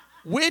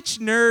Which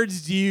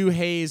nerds do you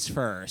haze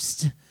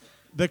first?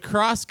 The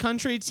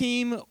cross-country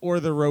team or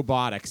the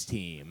robotics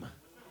team?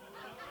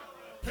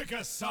 Pick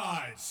a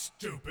side,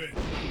 stupid.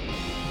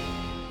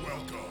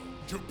 Welcome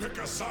to Pick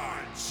a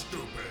Side,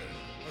 Stupid,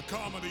 a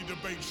comedy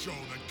debate show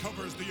that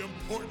covers the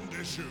important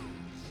issues.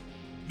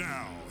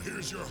 Now,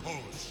 here's your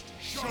host,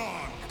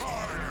 Sean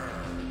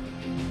Carter.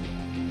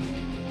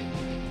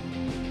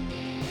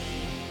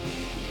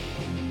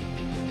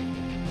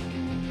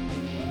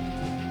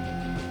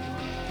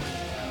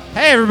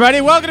 Hey,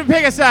 everybody. Welcome to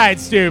Pick a Side,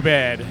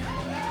 Stupid.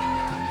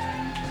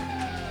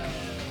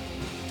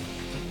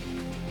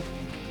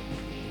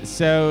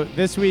 So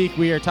this week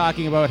we are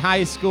talking about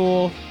high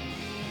school.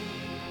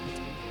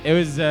 It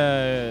was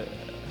an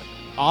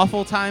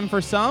awful time for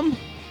some,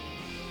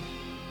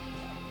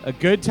 a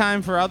good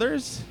time for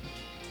others.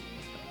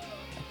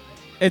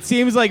 It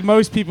seems like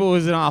most people it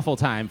was an awful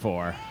time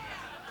for.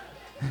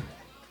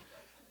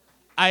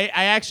 I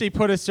actually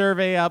put a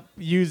survey up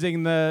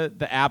using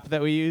the app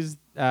that we used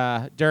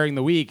during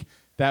the week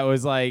that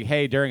was like,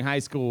 hey, during high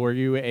school, were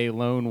you a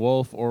lone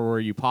wolf or were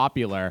you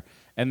popular?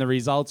 And the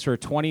results were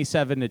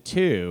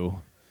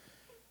 27-2.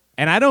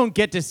 And I don't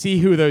get to see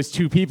who those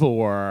two people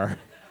were.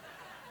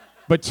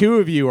 But two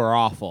of you are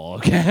awful,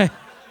 okay?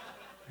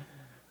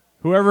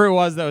 Whoever it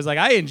was that was like,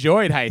 I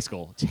enjoyed high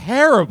school.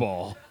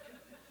 Terrible.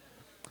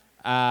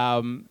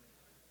 High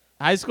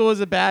school was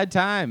a bad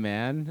time,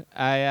 man.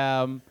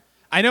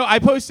 I know I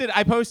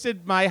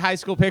posted my high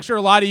school picture.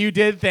 A lot of you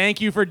did. Thank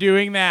you for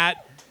doing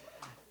that.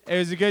 It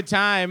was a good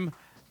time.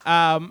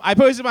 I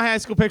posted my high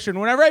school picture, and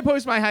whenever I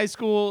post my high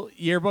school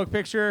yearbook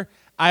picture,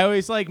 I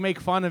always make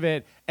fun of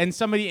it, and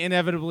somebody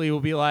inevitably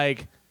will be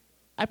like,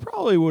 I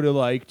probably would have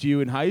liked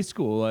you in high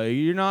school. Like,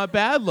 you're not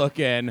bad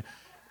looking.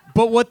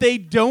 But what they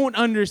don't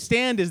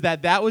understand is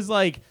that was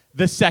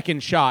the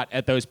second shot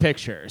at those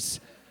pictures.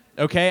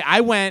 Okay?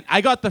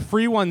 I got the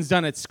free ones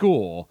done at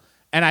school,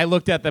 and I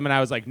looked at them and I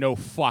was like, no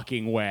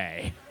fucking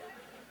way.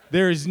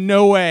 There is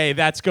no way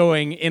that's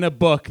going in a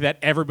book that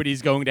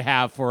everybody's going to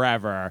have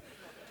forever.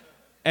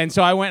 And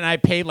so I went and I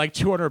paid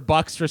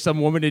 $200 for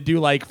some woman to do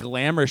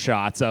glamour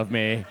shots of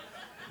me.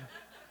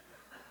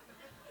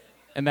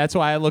 And that's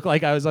why I look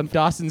like I was on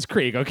Dawson's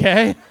Creek,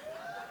 okay?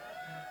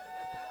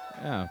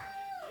 Yeah.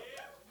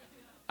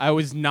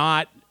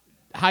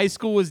 High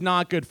school was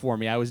not good for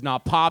me. I was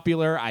not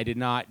popular. I did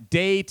not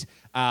date.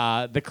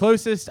 The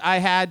closest I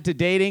had to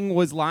dating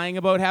was lying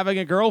about having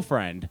a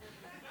girlfriend.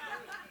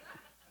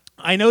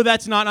 I know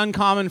that's not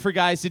uncommon for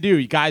guys to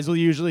do. Guys will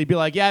usually be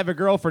like, yeah, I have a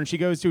girlfriend. She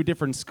goes to a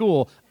different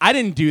school. I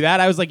didn't do that.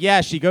 I was like, yeah,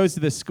 she goes to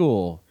this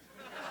school.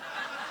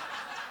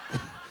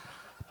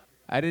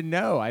 I didn't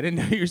know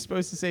you were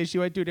supposed to say she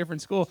went to a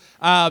different school.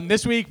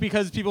 This week,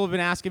 because people have been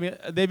asking me,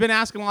 they've been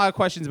asking a lot of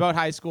questions about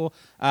high school.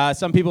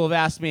 Some people have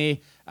asked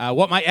me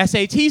what my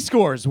SAT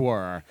scores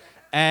were.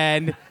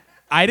 And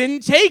I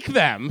didn't take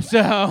them.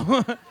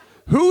 So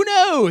who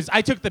knows?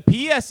 I took the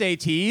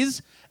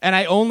PSATs. And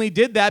I only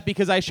did that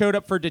because I showed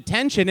up for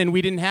detention, and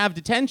we didn't have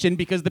detention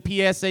because the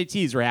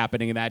PSATs were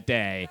happening that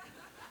day.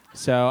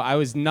 So I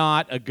was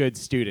not a good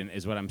student,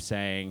 is what I'm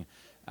saying.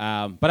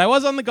 But I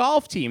was on the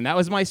golf team. That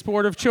was my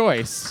sport of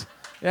choice.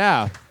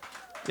 Yeah.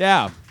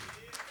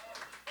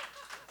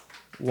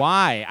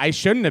 Why? I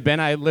shouldn't have been.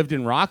 I lived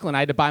in Rockland. I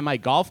had to buy my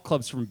golf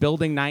clubs from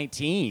Building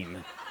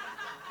 19.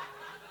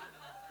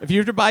 If you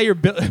have to buy your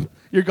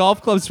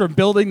golf clubs from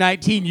Building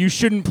 19, you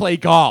shouldn't play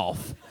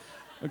golf.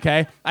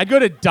 Okay? I'd go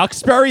to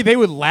Duxbury. They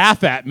would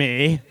laugh at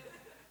me.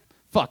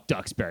 Fuck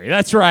Duxbury.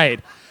 That's right.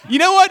 You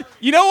know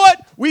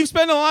what? We've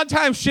spent a lot of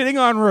time shitting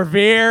on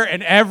Revere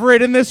and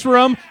Everett in this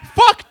room.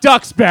 Fuck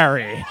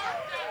Duxbury.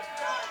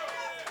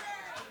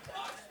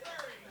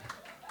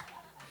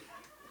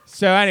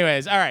 So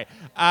anyways, all right.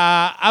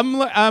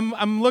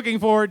 I'm looking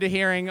forward to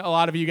hearing a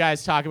lot of you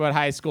guys talk about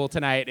high school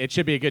tonight. It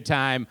should be a good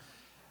time.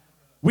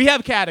 We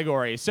have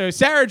categories. So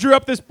Sarah drew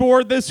up this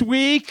board this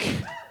week.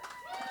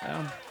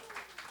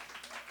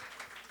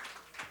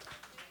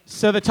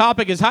 So the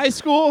topic is high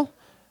school.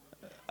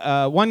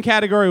 One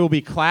category will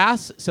be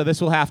class. So this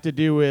will have to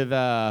do with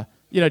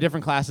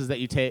different classes that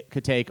you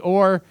could take,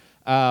 or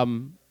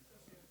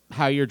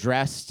how you're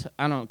dressed.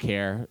 I don't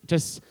care.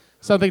 Just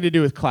something to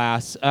do with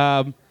class.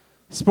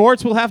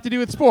 Sports will have to do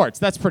with sports.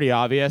 That's pretty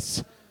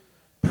obvious.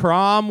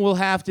 Prom will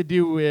have to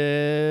do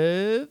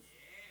with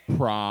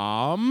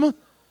prom.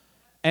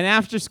 And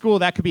after school,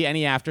 that could be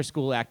any after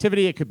school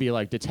activity. It could be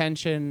like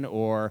detention,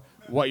 or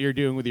what you're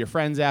doing with your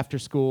friends after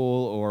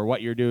school, or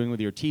what you're doing with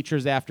your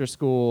teachers after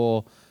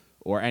school,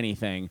 or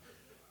anything.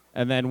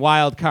 And then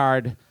wild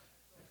card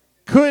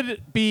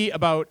could be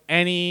about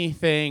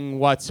anything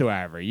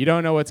whatsoever. You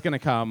don't know what's going to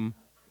come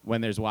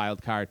when there's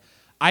wild card.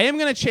 I am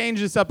going to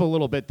change this up a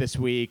little bit this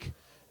week.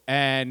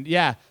 And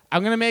yeah,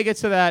 I'm going to make it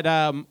so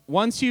that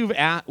once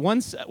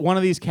one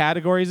of these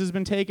categories has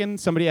been taken,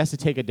 somebody has to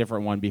take a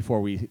different one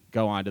before we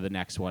go on to the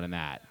next one in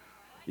that.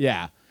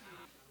 Yeah.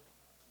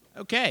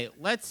 Okay,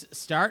 let's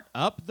start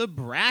up the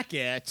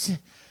bracket.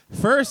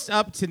 First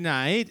up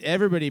tonight,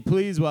 everybody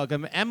please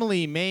welcome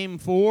Emily Mame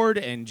Ford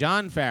and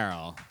John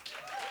Farrell.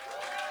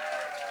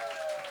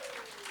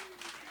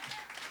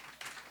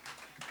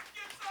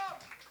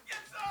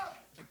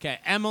 Okay,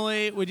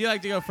 Emily, would you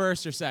like to go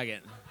first or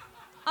second?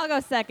 I'll go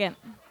second.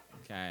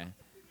 Okay.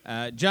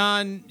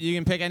 John, you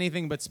can pick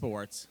anything but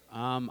sports.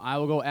 I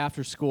will go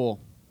after school.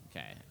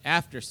 Okay,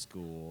 after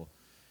school.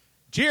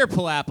 Jeer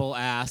Palapple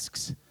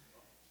asks,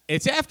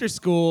 it's after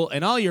school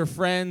and all your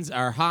friends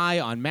are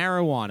high on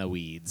marijuana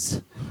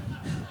weeds.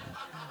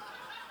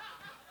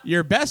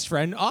 Your best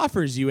friend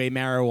offers you a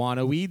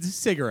marijuana weeds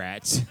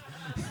cigarette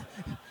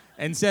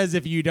and says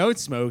if you don't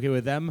smoke it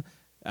with them,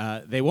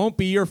 they won't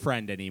be your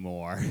friend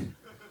anymore.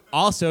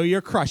 Also,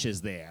 your crush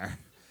is there.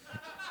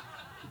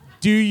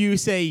 Do you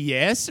say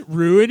yes,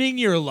 ruining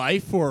your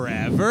life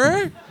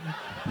forever?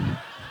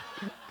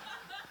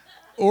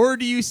 Or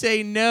do you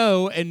say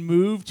no and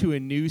move to a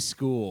new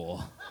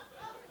school?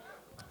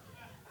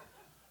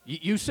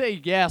 You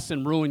say yes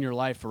and ruin your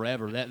life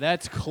forever.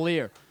 That's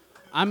clear.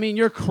 I mean,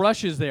 your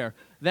crush is there.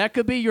 That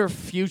could be your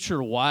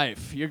future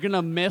wife. You're going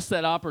to miss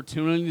that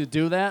opportunity to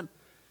do that.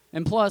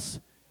 And plus,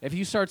 if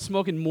you start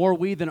smoking more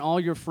weed than all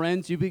your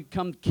friends, you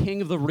become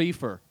king of the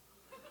reefer.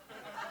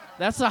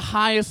 That's the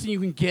highest you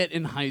can get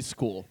in high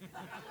school.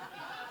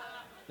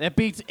 That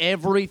beats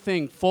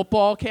everything.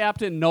 Football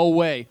captain, no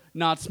way.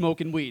 Not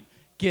smoking weed.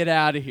 Get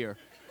out of here.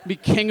 Be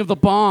king of the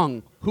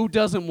bong. Who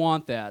doesn't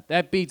want that?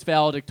 That beats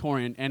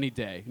valedictorian any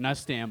day, and I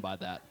stand by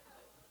that.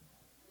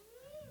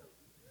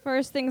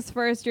 First things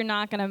first, you're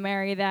not gonna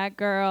marry that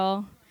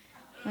girl.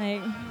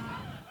 Like,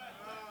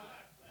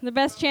 the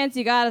best chance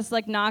you got is to,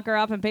 like, knock her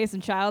up and pay some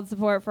child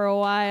support for a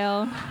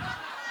while.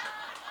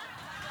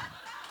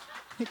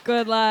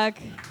 Good luck.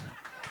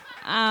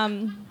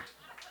 I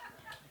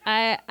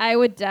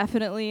would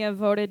definitely have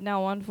voted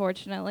no,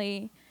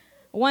 unfortunately.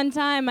 One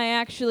time I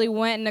actually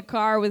went in a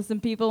car with some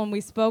people and we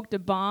smoked a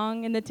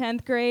bong in the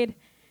 10th grade,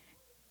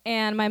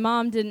 and my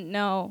mom didn't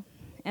know.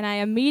 And I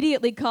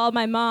immediately called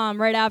my mom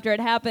right after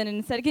it happened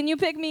and said, "Can you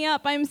pick me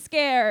up? I'm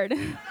scared."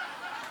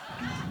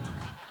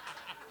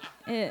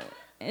 It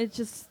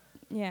just,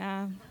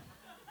 yeah.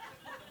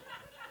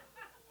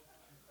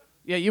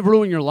 Yeah, you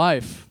ruined your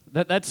life.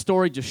 That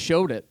story just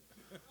showed it.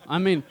 I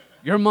mean,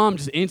 your mom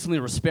just instantly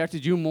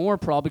respected you more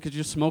probably because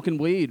you're smoking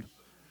weed.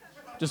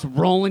 Just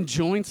rolling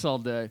joints all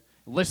day.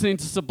 Listening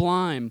to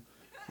Sublime.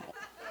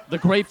 The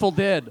Grateful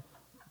Dead.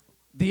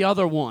 The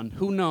other one.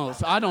 Who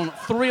knows? I don't know.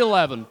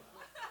 311.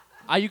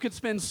 You could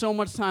spend so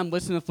much time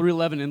listening to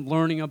 311 and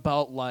learning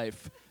about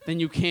life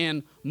than you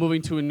can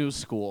moving to a new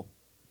school.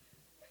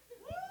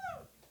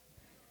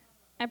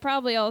 I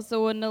probably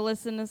also wouldn't have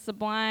listened to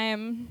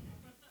Sublime.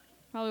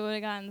 Probably would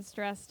have gotten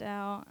stressed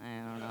out.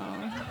 I don't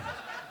know.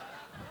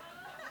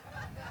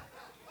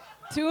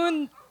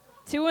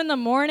 2 in the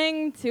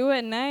morning, 2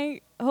 at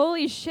night.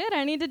 Holy shit,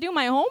 I need to do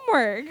my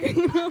homework.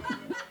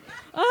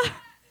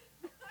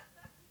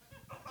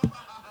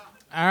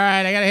 All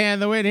right, I got to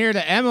hand the win here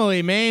to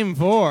Emily Mame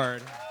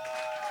Ford.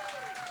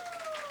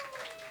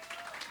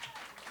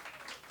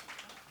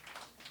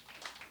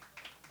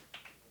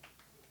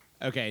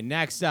 Okay,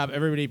 next up,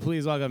 everybody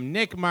please welcome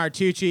Nick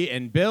Martucci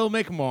and Bill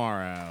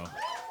McMorrow.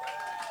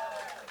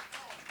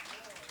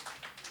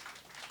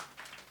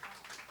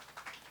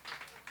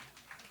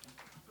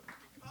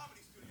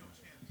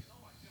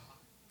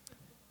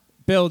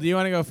 Bill, do you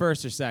want to go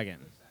first or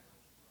second?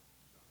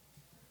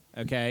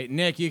 Okay,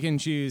 Nick, you can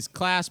choose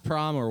class,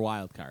 prom, or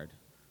wild card.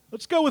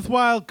 Let's go with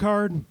wild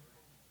card.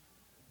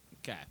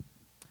 Okay.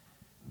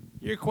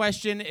 Your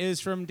question is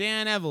from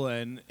Dan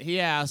Evelyn. He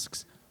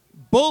asks,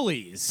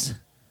 bullies,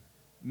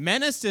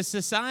 menace to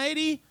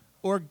society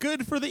or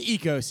good for the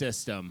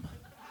ecosystem?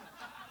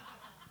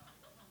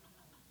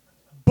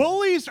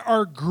 Bullies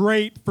are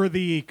great for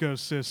the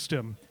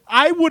ecosystem.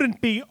 I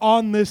wouldn't be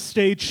on this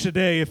stage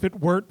today if it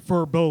weren't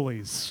for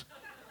bullies.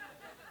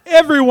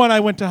 Everyone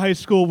I went to high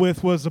school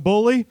with was a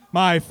bully.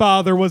 My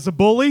father was a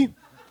bully.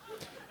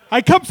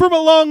 I come from a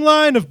long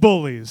line of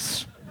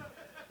bullies.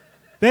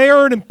 They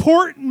are an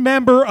important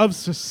member of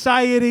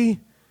society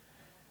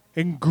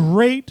and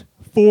great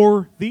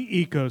for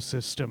the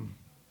ecosystem.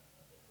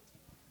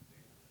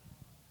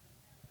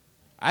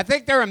 I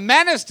think they're a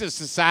menace to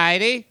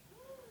society,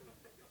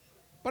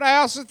 but I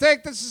also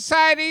think that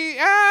society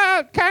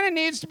kind of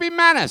needs to be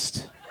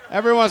menaced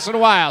every once in a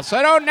while. So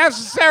I don't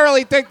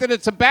necessarily think that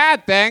it's a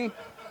bad thing,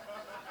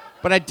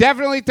 but I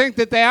definitely think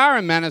that they are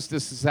a menace to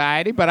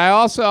society, but I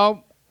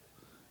also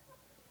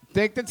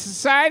think that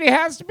society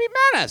has to be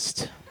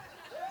menaced.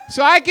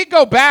 So I could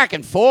go back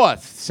and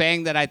forth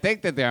saying that I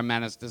think that they're a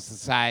menace to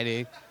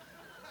society,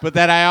 but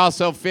that I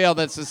also feel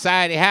that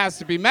society has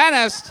to be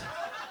menaced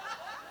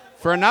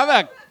for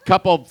another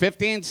couple,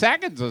 15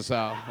 seconds or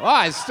so.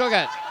 Well,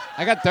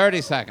 I got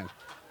 30 seconds.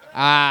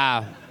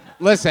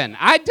 Listen,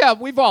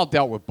 we've all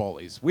dealt with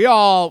bullies.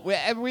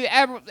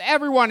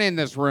 Everyone in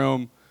this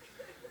room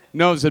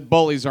knows that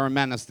bullies are a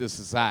menace to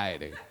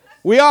society.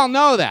 We all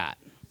know that.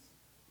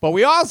 But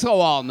we also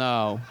all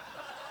know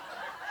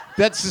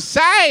that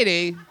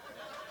society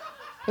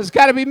has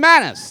got to be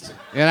menaced,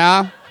 you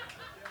know?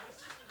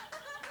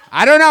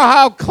 I don't know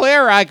how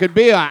clear I could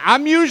be on.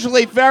 I'm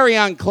usually very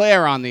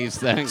unclear on these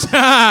things.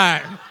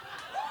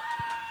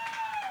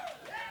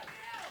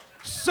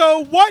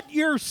 So what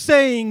you're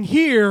saying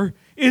here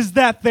is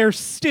that they're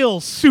still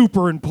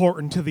super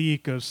important to the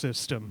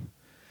ecosystem.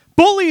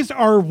 Bullies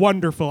are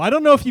wonderful. I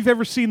don't know if you've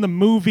ever seen the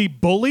movie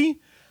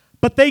Bully,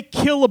 but they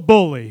kill a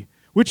bully,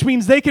 which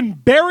means they can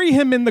bury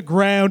him in the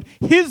ground.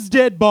 His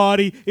dead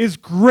body is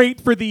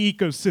great for the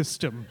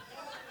ecosystem.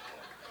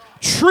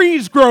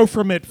 Trees grow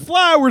from it,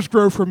 flowers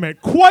grow from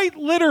it. Quite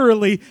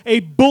literally, a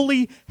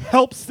bully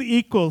helps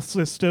the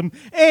ecosystem.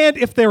 And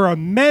if they're a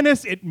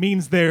menace, it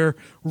means they're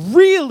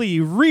really,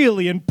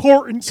 really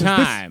important.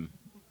 Time.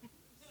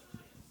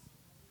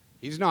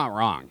 He's not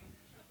wrong.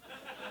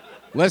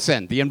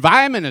 Listen, the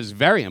environment is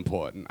very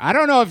important. I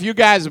don't know if you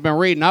guys have been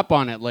reading up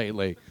on it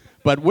lately,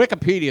 but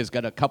Wikipedia's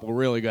got a couple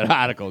really good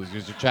articles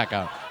you should check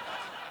out.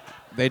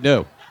 They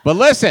do. But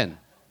listen,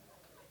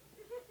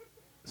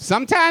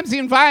 sometimes the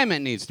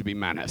environment needs to be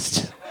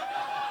menaced.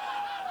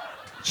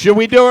 Should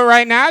we do it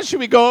right now? Should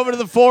we go over to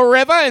the Fall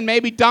River and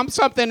maybe dump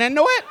something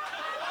into it?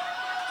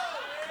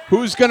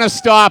 Who's going to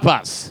stop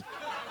us?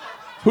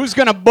 Who's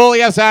going to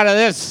bully us out of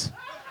this?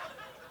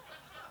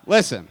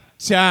 Listen.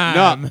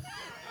 Time. No.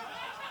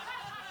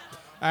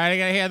 All right, I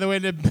got to hand the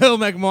win to Bill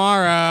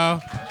McMorrow.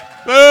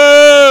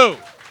 Boo!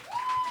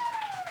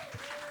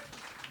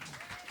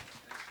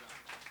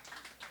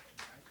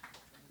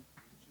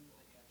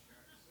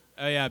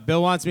 Oh yeah,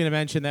 Bill wants me to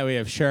mention that we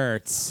have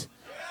shirts.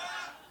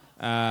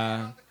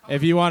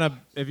 If you want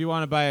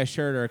to buy a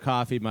shirt or a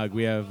coffee mug,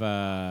 we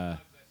have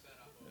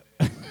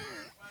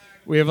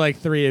we have like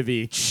 3 of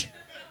each.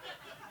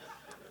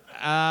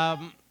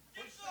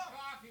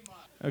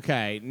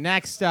 Okay,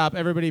 next up,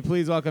 everybody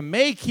please welcome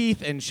May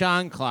Keith and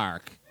Sean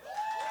Clark.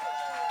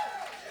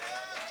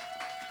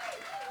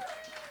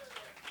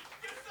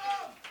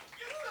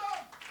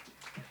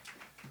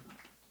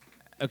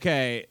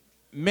 Okay,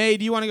 May,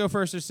 do you want to go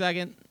first or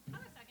second?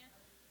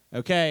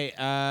 Okay,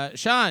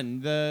 Sean,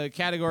 the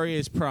category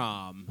is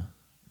prom.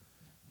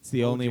 It's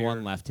the only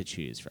one left to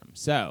choose from.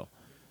 So,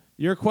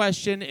 your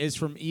question is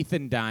from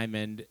Ethan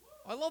Diamond.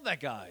 I love that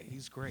guy.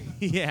 He's great.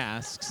 He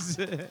asks,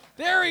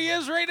 There he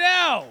is right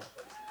now.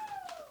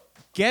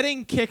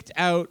 getting kicked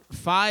out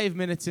 5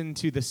 minutes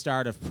into the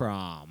start of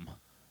prom,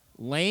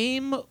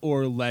 lame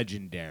or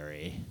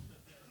legendary?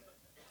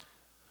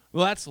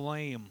 Well, that's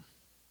lame.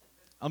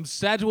 I'm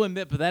sad to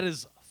admit, but that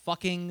is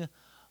fucking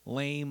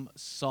lame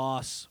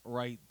sauce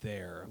right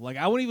there. Like,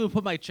 I wouldn't even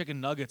put my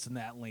chicken nuggets in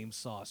that lame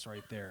sauce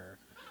right there.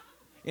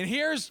 And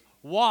here's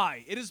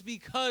why. It is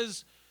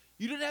because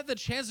you didn't have the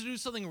chance to do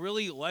something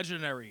really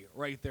legendary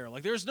right there.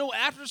 Like, there's no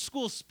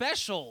after-school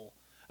special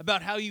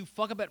about how you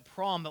fuck up at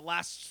prom that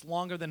lasts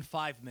longer than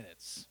 5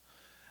 minutes.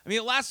 I mean,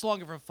 it lasts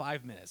longer for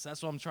 5 minutes.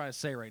 That's what I'm trying to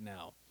say right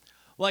now.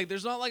 Like,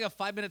 there's not like a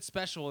 5-minute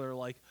special where they're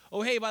like,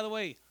 oh, hey, by the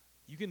way,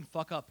 you can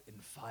fuck up in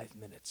 5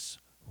 minutes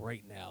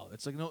right now.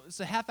 It's like, no,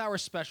 it's a half-hour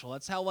special.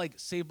 That's how, like,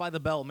 Saved by the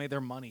Bell made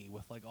their money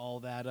with, like,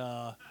 all that,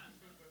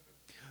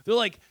 They're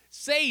like,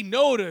 say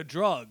no to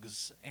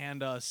drugs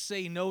and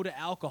say no to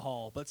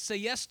alcohol, but say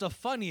yes to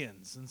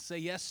Funyuns and say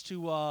yes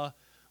to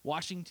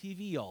watching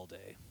TV all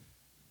day.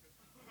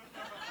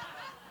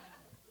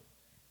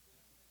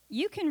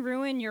 You can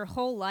ruin your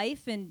whole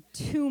life in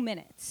 2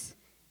 minutes.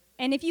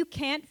 And if you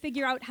can't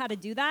figure out how to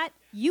do that,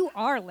 you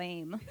are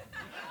lame.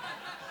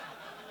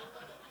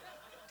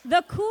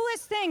 The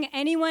coolest thing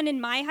anyone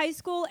in my high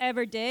school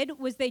ever did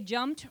was they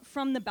jumped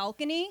from the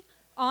balcony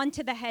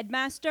onto the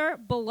headmaster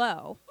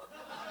below.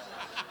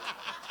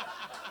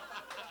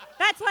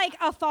 That's like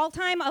a fall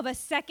time of 1.5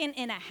 seconds.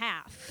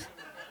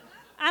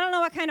 I don't know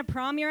what kind of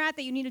prom you're at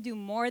that you need to do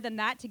more than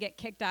that to get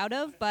kicked out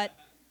of, but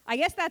I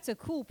guess that's a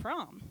cool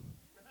prom.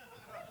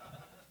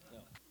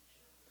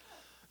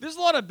 There's a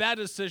lot of bad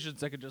decisions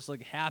that could just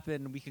like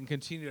happen. We can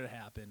continue to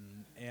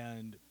happen.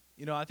 And,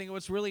 you know, I think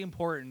what's really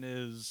important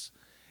is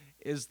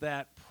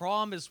that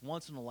prom is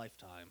once in a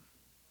lifetime.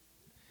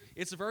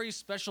 It's a very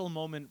special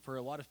moment for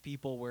a lot of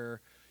people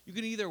where you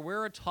can either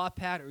wear a top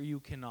hat or you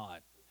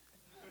cannot.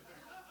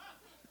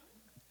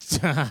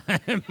 Time.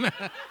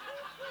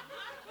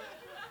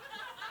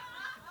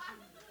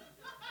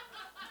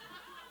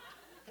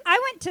 I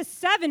went to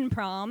 7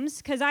 proms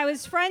because I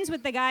was friends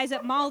with the guys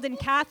at Malden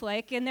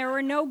Catholic and there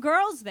were no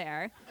girls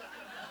there.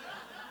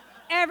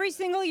 Every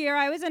single year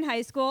I was in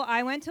high school,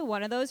 I went to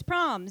one of those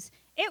proms.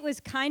 It was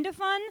kind of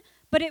fun,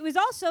 but it was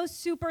also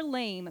super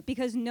lame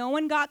because no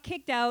one got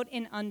kicked out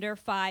in under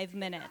 5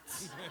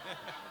 minutes.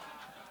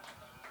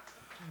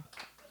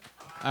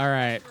 All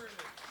right.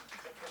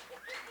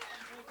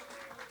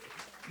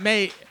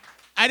 Mate,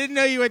 I didn't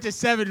know you went to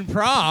 7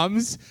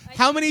 proms.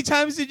 How many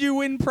times did you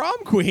win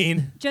prom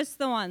queen? Just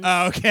the ones.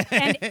 Oh, okay.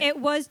 And it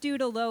was due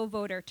to low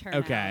voter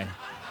turnout. Okay.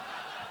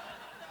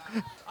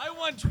 I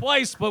won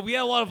twice, but we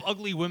had a lot of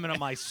ugly women at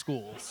my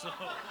school. So.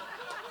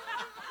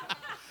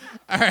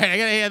 All right, I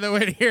got to hand the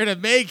win here to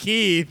May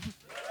Keith.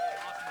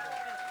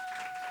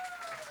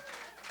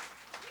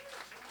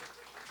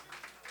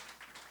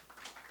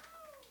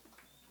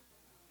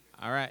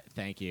 All right,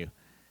 thank you.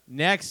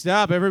 Next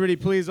up, everybody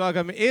please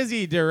welcome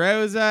Izzy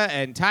DeRosa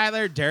and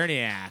Tyler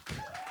Derniak.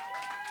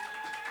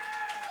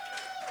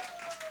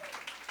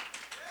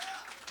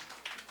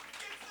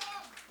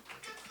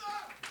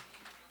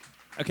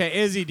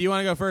 Okay, Izzy, do you want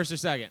to go first or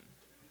second?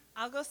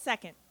 I'll go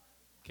second.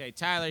 Okay,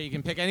 Tyler, you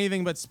can pick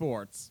anything but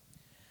sports.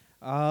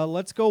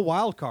 Let's go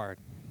wild card.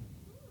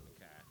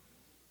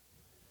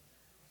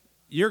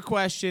 Your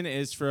question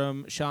is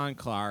from Sean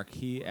Clark.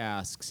 He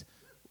asks,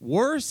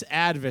 worse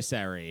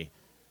adversary,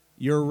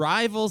 your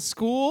rival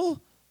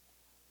school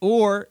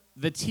or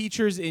the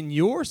teachers in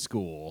your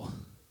school?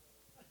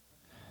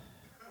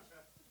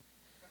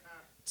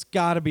 It's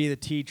got to be the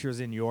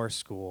teachers in your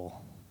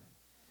school.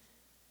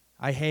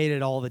 I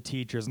hated all the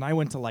teachers, and I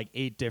went to like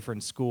 8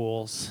 different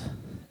schools.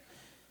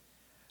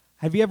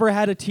 Have you ever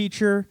had a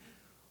teacher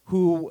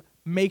who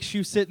makes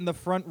you sit in the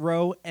front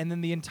row and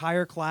then the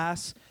entire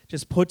class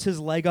just puts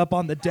his leg up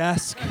on the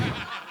desk?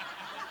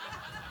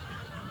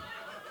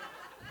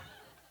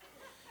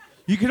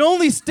 You can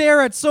only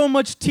stare at so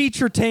much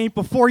teacher tape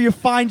before you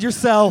find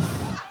yourself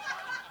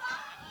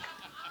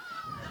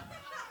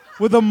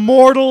with a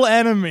mortal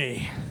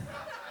enemy.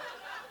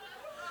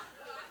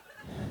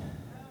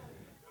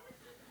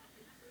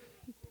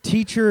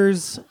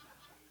 Teachers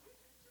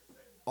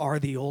are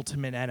the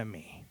ultimate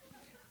enemy.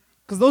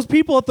 Because those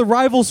people at the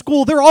rival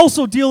school, they're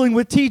also dealing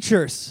with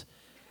teachers.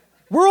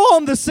 We're all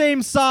on the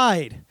same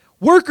side.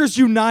 Workers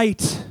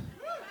unite.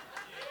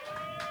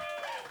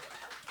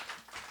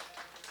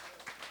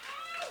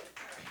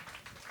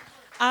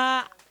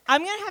 I'm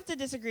going to have to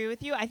disagree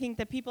with you. I think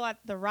the people at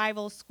the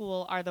rival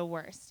school are the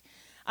worst.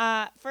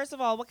 First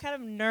of all, what kind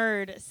of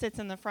nerd sits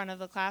in the front of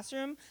the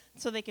classroom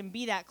so they can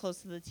be that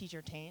close to the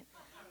teacher taint?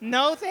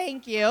 No,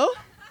 thank you.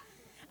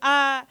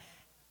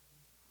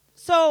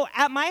 So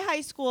at my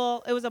high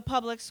school, it was a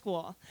public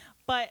school,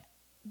 but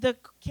the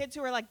kids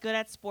who were like good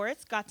at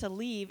sports got to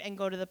leave and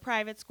go to the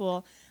private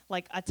school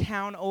like a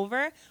town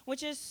over,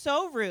 which is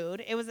so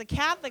rude. It was a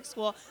Catholic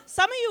school.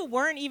 Some of you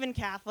weren't even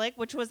Catholic,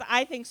 which was,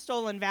 I think,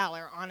 stolen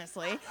valor,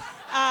 honestly.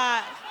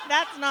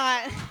 That's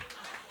not,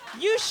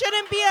 you should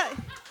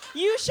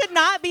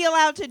not be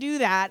allowed to do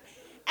that.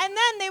 And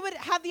then they would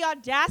have the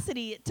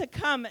audacity to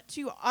come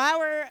to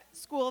our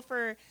school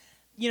for,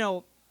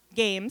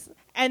 games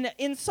and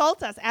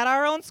insult us at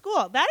our own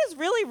school. That is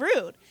really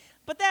rude.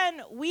 But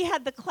then we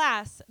had the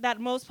class that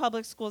most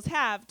public schools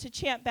have to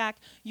chant back,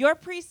 "Your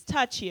priests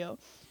touch you,"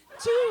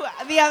 to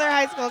the other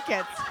high school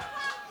kids.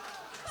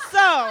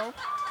 So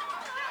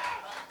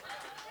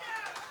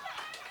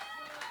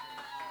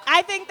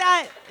I think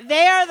that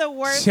they are the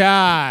worst.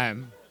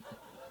 Time.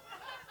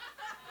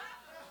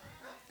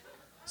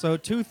 So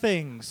 2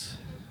 things.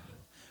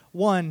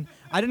 1,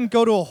 I didn't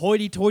go to a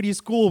hoity-toity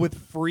school with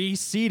free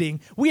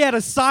seating. We had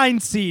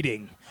assigned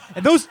seating.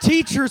 And those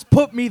teachers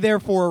put me there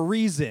for a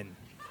reason.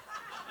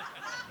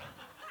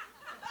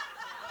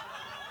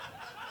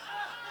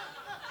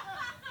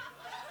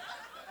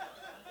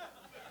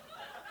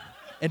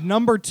 And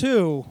number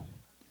 2,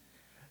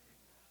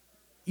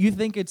 you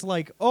think it's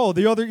like,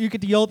 you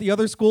get to yell at the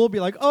other school, be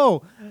like,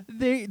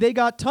 they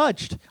got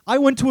touched. I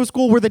went to a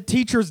school where the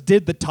teachers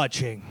did the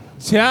touching.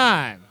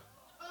 Time.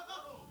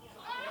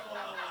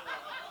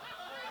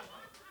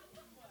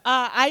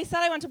 I said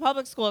I went to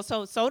public school,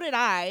 so did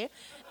I.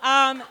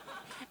 And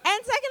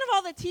second of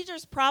all, the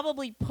teachers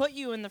probably put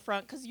you in the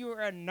front because you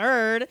were a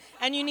nerd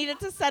and you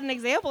needed to set an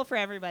example for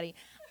everybody.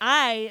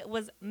 I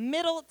was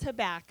middle to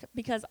back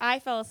because I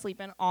fell asleep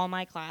in all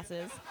my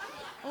classes,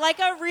 like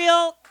a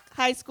real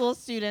high school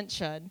student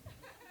should.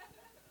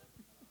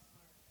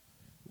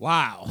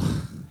 Wow.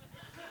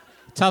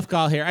 Tough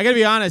call here. I got to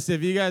be honest,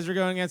 if you guys were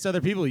going against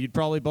other people, you'd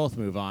probably both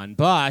move on.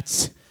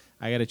 But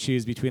I got to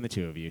choose between the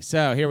two of you.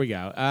 So here we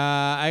go.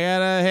 I got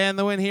to hand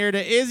the win here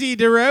to Izzy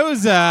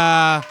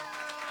DeRosa.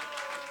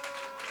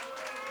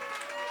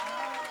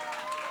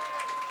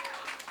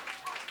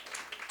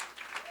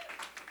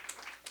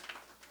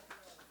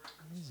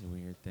 This is a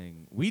weird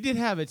thing. We did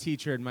have a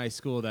teacher in my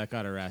school that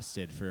got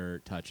arrested for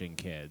touching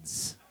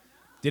kids.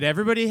 Did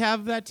everybody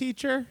have that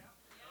teacher?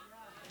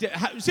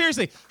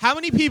 Seriously, how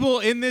many people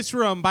in this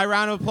room, by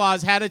round of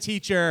applause, had a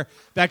teacher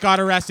that got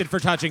arrested for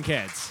touching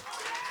kids?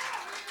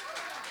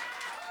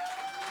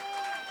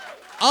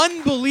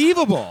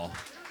 Unbelievable.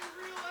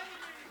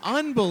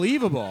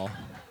 Unbelievable.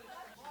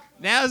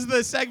 Now's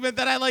the segment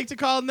that I like to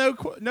call No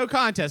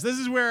Contest. This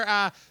is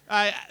where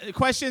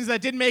questions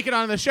that didn't make it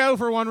on the show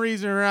for one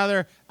reason or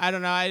another, I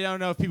don't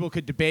know if people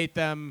could debate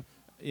them,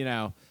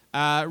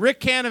 Rick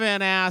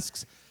Canavan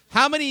asks,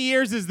 how many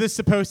years is this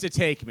supposed to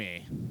take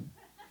me?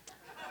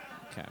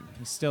 Okay,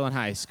 he's still in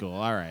high school.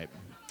 All right.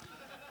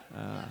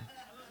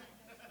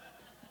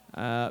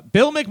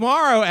 Bill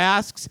McMorrow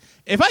asks,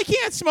 if I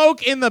can't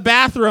smoke in the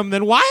bathroom,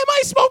 then why am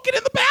I smoking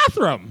in the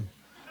bathroom?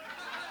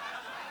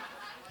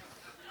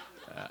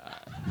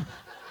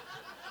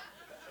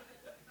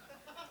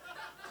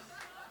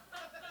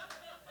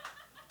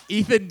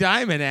 Ethan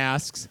Diamond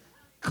asks,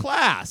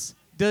 class,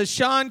 does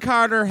Sean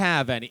Carter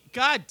have any?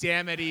 God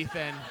damn it,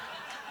 Ethan.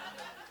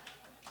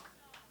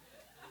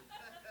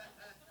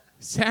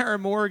 Sarah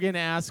Morgan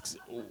asks,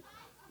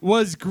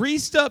 was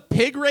greased up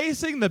pig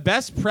racing the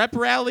best prep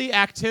rally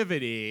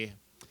activity?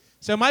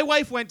 So my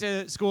wife went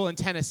to school in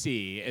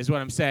Tennessee, is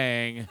what I'm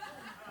saying.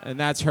 And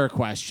that's her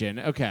question.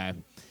 Okay.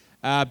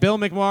 Bill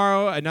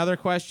McMorrow, another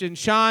question.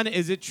 Sean,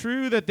 is it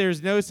true that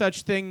there's no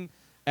such thing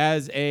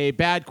as a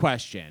bad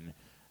question?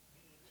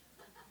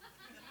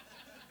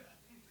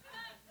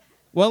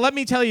 Well, let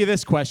me tell you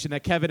this question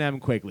that Kevin M.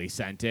 Quigley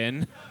sent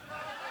in.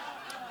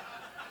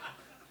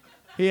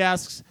 He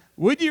asks,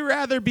 would you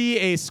rather be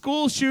a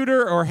school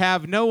shooter or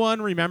have no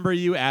one remember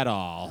you at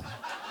all?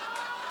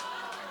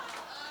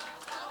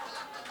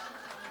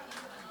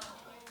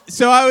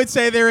 So I would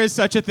say there is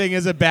such a thing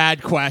as a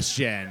bad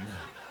question.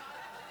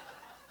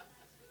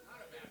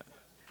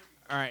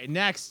 All right,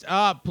 next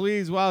up,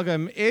 please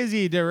welcome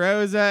Izzy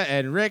DeRosa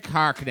and Rick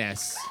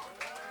Harkness.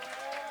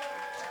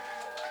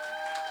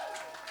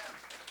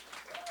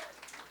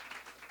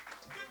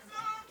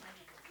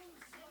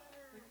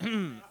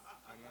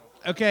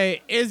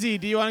 Okay, Izzy,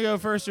 do you want to go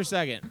first or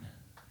second?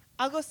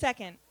 I'll go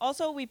second.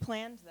 Also, we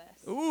planned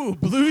this. Ooh,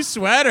 blue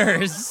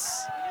sweaters.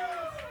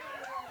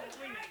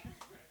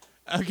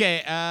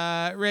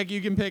 Okay, Rick,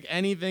 you can pick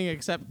anything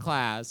except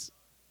class.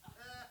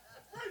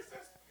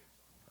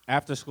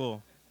 After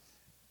school.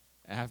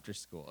 After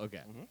school,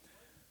 okay.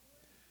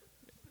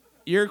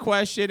 Your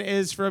question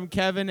is from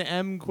Kevin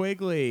M.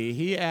 Quigley.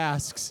 He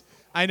asks,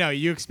 I know,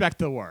 you expect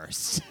the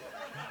worst.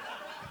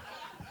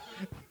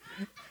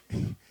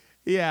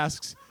 He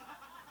asks,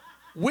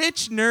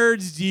 which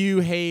nerds do you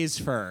haze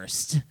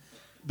first?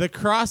 The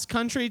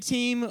cross-country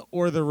team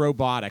or the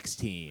robotics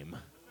team?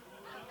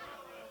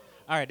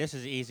 All right, this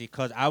is easy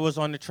because I was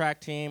on the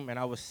track team and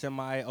I was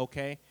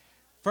semi-okay.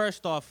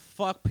 First off,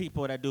 fuck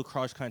people that do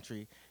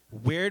cross-country.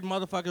 Weird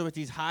motherfuckers with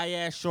these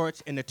high-ass shorts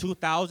in the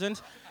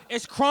 2000s.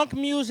 It's crunk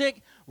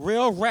music,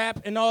 real rap,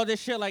 and all this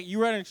shit. Like, you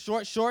running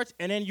short shorts,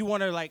 and then you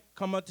want to, like,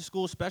 come up to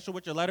school special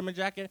with your Letterman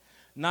jacket?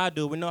 Nah,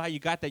 dude, we know how you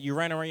got that. You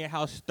ran around your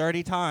house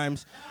 30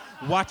 times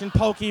watching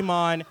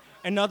Pokemon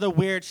and other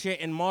weird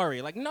shit in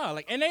Mario. Like, no.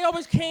 Like, and they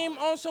always came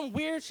on some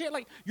weird shit.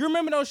 Like, you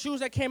remember those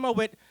shoes that came out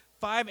with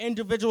 5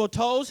 individual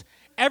toes?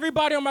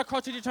 Everybody on my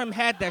cross-country team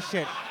had that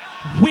shit.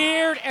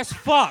 Weird as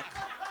fuck.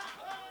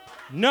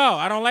 No,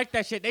 I don't like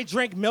that shit. They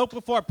drink milk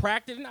before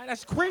practice. Nah,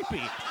 that's creepy.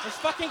 It's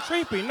fucking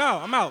creepy. No,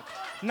 I'm out.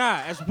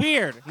 Nah, it's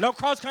weird. No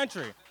cross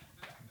country.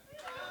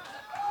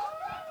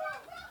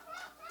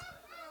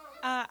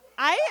 I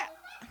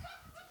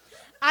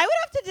would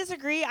have to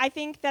disagree. I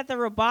think that the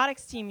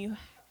robotics team you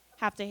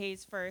have to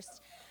haze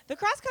first. The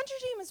cross-country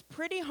team is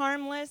pretty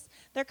harmless.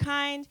 They're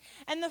kind.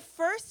 And the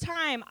first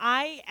time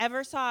I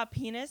ever saw a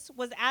penis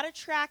was at a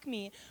track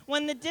meet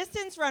when the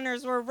distance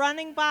runners were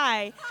running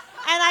by, and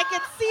I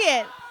could see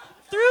it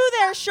through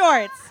their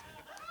shorts.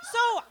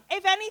 So,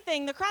 if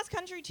anything, the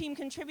cross-country team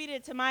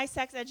contributed to my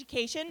sex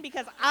education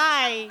because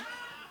I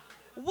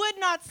would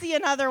not see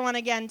another one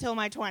again till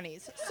my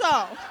 20s.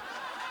 So,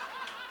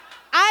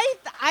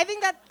 I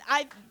think that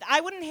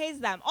I wouldn't haze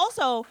them.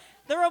 Also,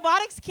 the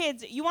robotics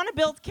kids, you want to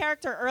build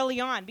character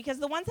early on because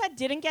the ones that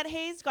didn't get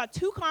hazed got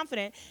too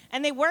confident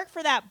and they work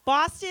for that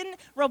Boston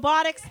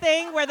robotics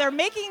thing where they're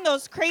making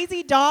those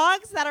crazy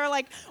dogs that are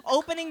like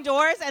opening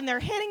doors and they're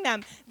hitting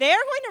them. They're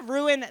going to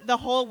ruin the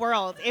whole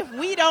world if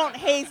we don't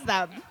haze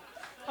them.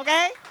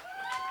 Okay?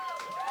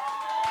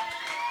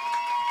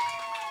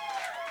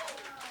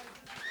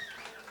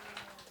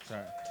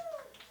 Sorry.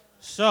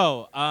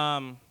 So,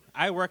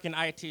 I work in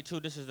IT too.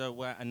 This is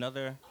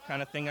another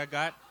kind of thing I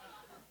got.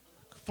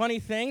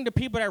 Funny thing, the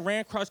people that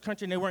ran cross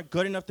country and they weren't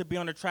good enough to be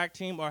on the track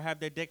team or have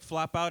their dick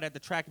flop out at the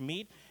track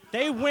meet,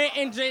 they went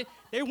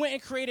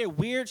and created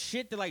weird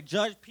shit to like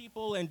judge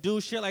people and do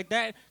shit like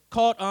that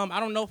called I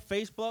don't know,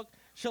 Facebook,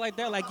 shit like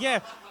that. Like, yeah,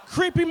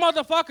 creepy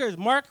motherfuckers.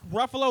 Mark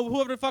Ruffalo,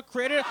 whoever the fuck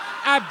created it,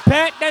 I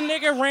bet that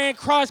nigga ran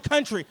cross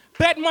country.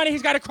 Bet money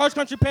he's got a cross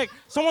country pick.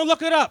 Someone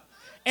look it up.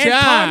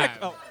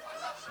 And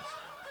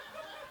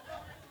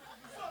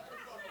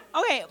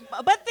Okay,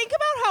 but think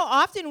about how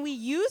often we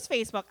use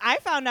Facebook. I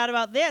found out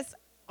about this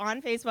on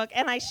Facebook,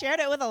 and I shared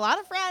it with a lot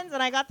of friends,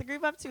 and I got the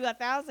group up to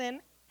 1,000.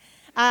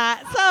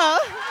 So,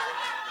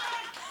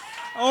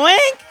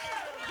 wink.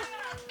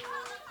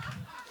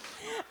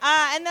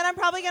 And then I'm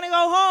probably going to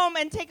go home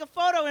and take a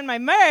photo in my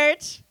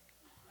merch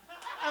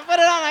and put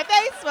it on my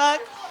Facebook.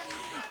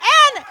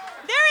 And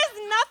there is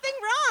nothing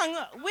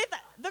wrong with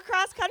the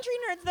cross-country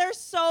nerds. They're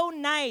so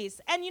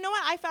nice. And you know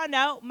what I found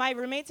out? My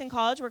roommates in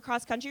college were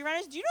cross-country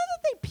runners. Do you know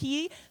that they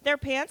pee their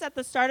pants at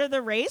the start of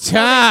the race?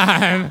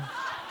 Time.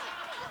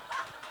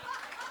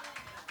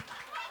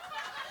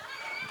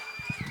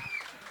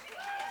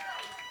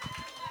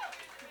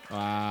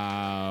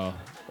 Wow.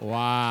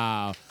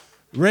 Wow.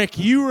 Rick,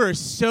 you were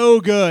so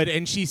good,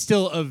 and she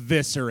still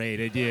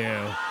eviscerated you.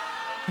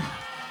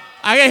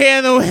 I got to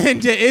hand the win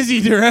to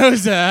Izzy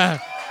DeRosa.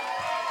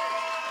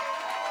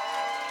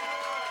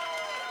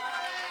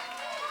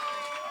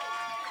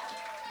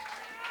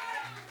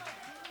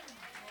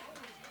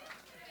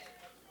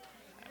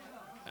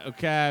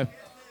 Okay.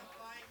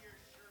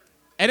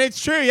 And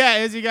it's true, yeah,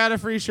 Izzy got a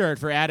free shirt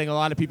for adding a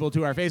lot of people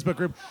to our Facebook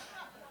group.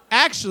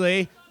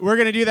 Actually, we're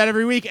going to do that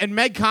every week, and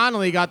Meg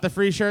Connolly got the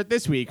free shirt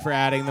this week for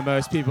adding the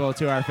most people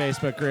to our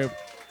Facebook group.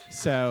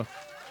 So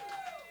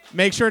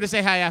make sure to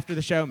say hi after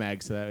the show,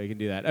 Meg, so that we can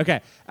do that.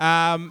 Okay.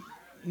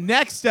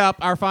 Next up,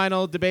 our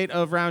final debate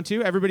of round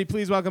 2. Everybody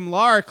please welcome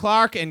Laura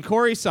Clark and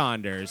Corey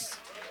Saunders.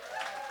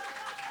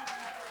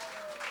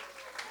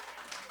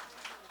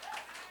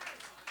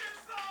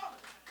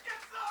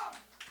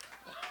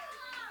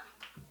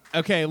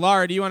 Okay,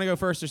 Laura, do you want to go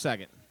first or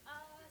second?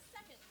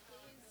 Second,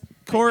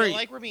 please. Corey. I feel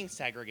like we're being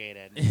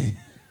segregated.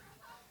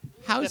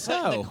 How They're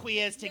so? putting the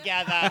quiz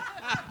together. There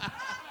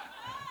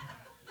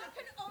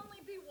can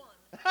only be one.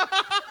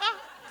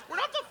 We're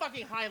not the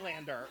fucking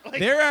Highlander. Like,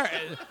 There are,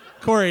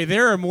 Corey,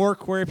 there are more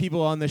queer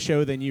people on the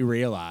show than you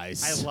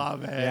realize. I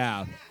love it.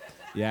 Yeah.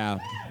 Yeah.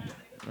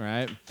 All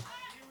right.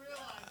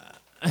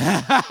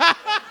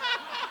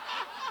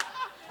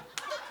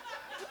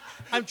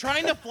 I'm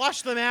trying to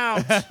flush them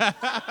out.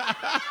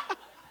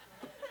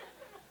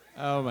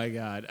 Oh, my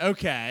God.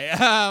 Okay.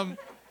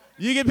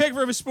 You can pick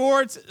from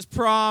sports,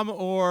 prom,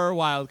 or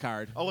wild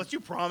card. Oh, let's do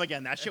prom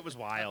again. That shit was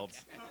wild.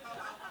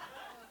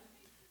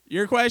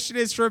 Your question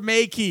is from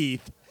May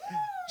Keith.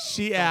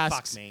 She Don't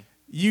asks, fuck me.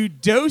 you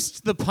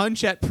dosed the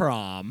punch at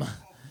prom.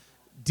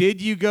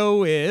 Did you go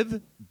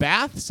with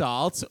bath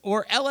salts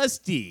or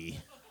LSD?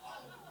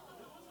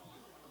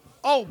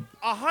 Oh,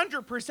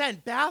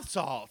 100% bath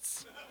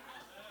salts.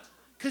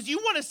 Because you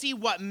want to see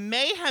what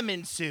mayhem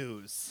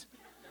ensues.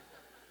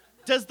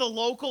 Does the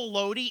local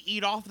Lodi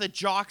eat off the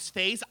jock's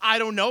face? I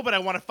don't know, but I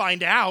want to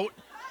find out.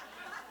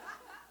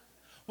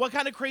 What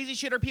kind of crazy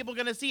shit are people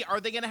going to see? Are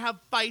they going to have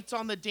fights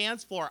on the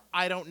dance floor?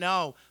 I don't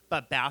know,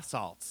 but bath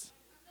salts.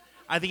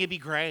 I think it'd be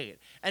great.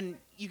 And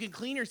you can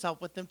clean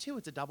yourself with them, too.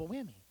 It's a double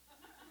whammy.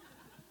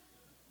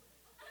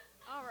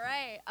 All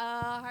right.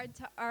 Hard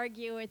to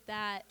argue with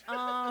that.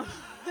 No,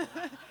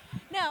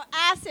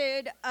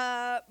 acid,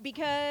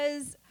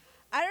 because,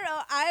 I don't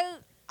know,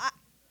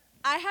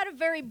 I had a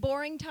very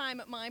boring time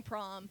at my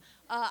prom.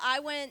 I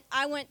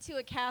went to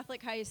a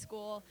Catholic high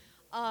school,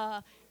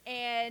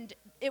 and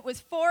it was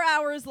 4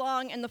 hours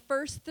long, and the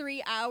first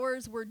 3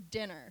 hours were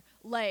dinner.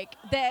 Like,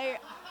 they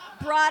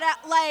brought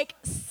out, like,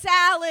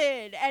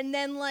 salad, and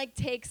then, like,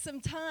 take some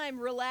time,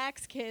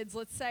 relax, kids,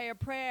 let's say a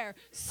prayer,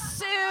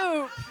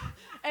 soup,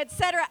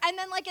 etc. And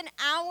then, like, an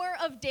hour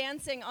of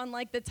dancing on,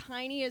 like, the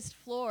tiniest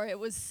floor. It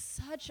was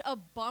such a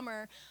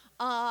bummer.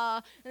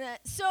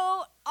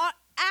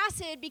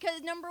 Acid,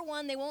 because number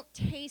one, they won't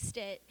taste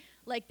it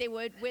like they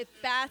would with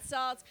bath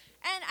salts,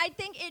 and I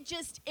think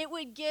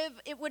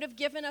it would have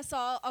given us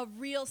all a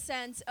real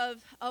sense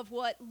of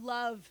what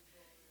love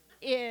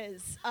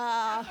is.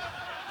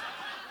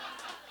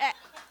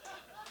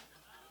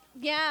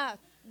 Yeah,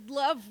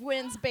 love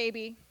wins,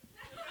 baby.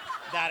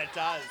 That it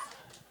does.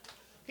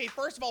 Okay,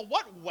 first of all,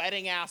 what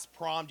wedding-ass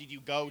prom did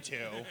you go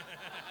to?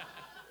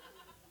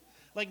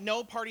 Like,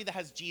 no party that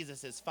has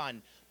Jesus is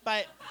fun,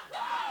 but...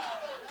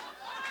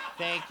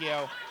 Thank you.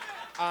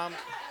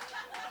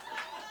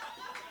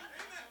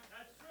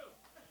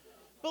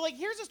 But, like,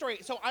 here's the story.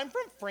 So I'm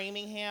from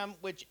Framingham,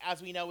 which,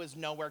 as we know, is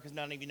nowhere because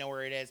none of you know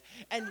where it is.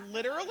 And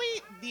literally,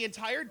 the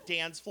entire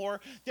dance floor,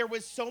 there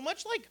was so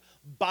much, like,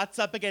 butts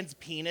up against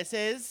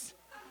penises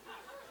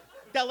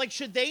that, like,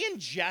 should they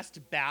ingest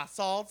bath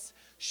salts,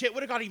 shit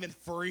would have got even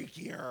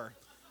freakier.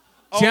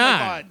 Oh, John. my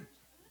God.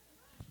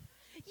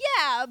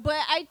 Yeah, but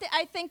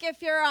I think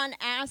if you're on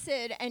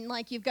acid and,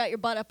 like, you've got your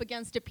butt up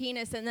against a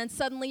penis and then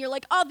suddenly you're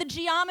like, oh, the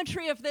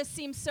geometry of this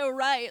seems so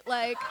right.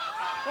 Like,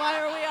 why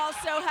are we all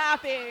so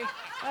happy?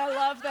 I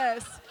love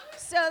this.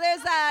 So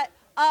there's that.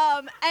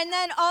 And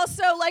then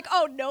also, like,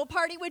 oh, no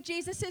party with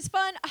Jesus is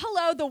fun.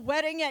 Hello, the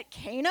wedding at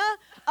Cana.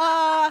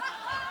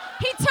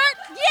 He turned,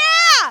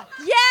 yeah.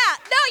 No,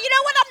 you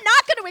know what? I'm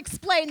not going to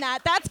explain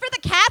that. That's for the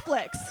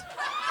Catholics.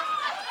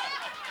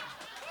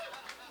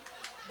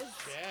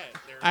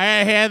 I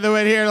hand the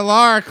win here to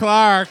Laura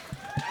Clark.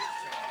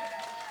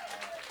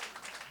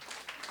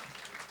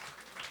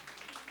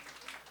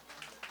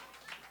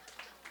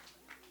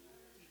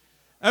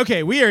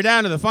 Okay, we are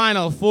down to the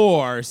final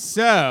four.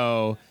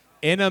 So,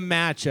 in a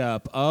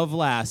matchup of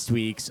last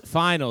week's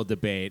final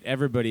debate,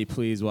 everybody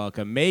please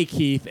welcome May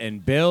Keith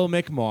and Bill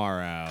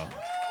McMorrow.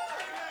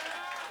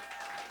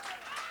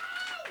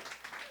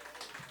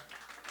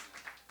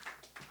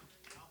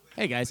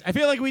 Hey, guys, I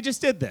feel like we just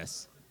did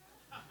this.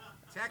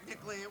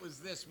 Technically, it was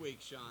this week,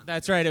 Sean.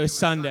 That's right. It was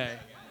Sunday.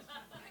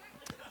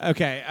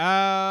 Okay.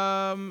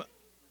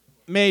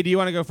 May, do you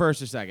want to go first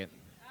or second?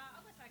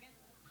 I'll go second.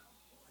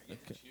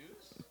 Okay.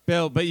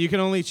 Bill, but you can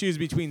only choose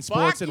between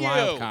sports Fuck and you.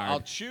 wild card.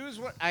 I'll choose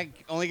what. I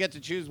only get to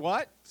choose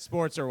what?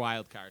 Sports or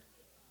wild card.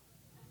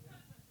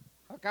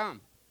 How come?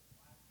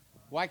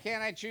 Why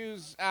can't I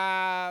choose?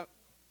 No.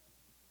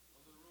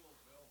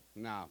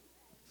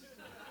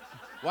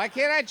 Why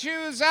can't I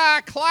choose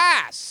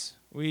class?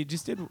 We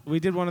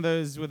did one of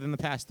those within the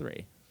past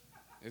 3.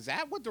 Is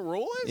that what the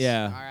rule is?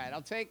 Yeah. All right,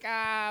 I'll take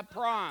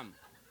prom.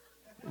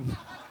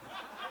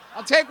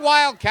 I'll take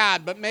wild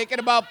card, but make it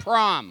about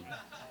prom.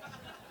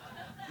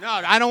 No,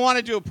 I don't want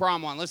to do a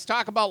prom one. Let's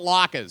talk about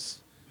lockers.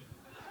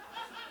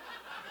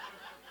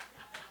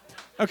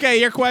 Okay,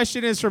 your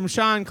question is from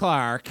Sean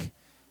Clark.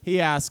 He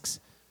asks,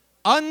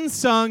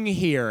 unsung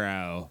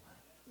hero,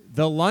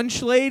 the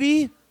lunch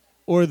lady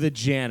or the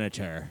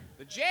janitor?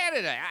 The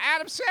janitor.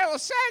 Adam Sandler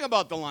sang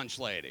about the lunch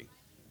lady.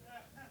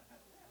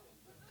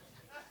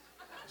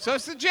 So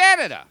it's the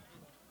janitor.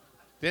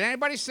 Did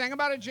anybody sing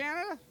about a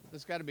janitor?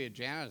 There's got to be a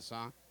janitor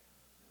song.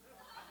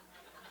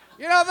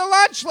 You know, the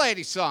lunch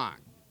lady song.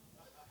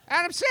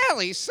 Adam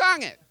Sandler, he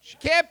sung it. She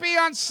can't be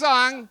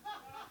unsung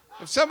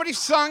if somebody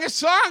sung a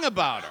song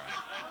about her.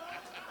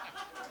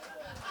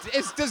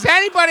 Does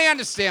anybody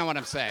understand what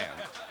I'm saying?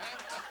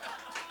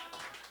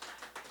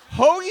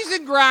 Hoagies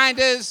and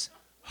grinders,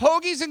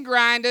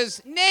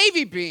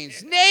 navy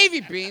beans,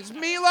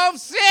 meatloaf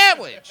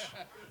sandwich.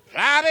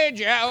 Flabby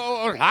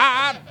Joe,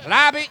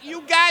 flabby,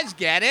 you guys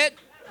get it.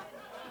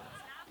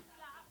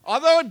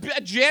 Although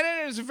a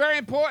janitor is a very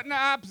important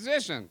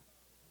position.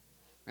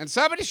 And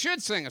somebody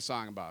should sing a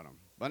song about him.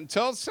 But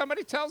until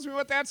somebody tells me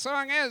what that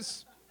song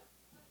is,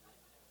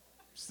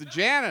 it's the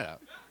janitor.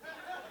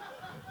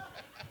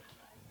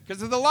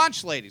 Because of the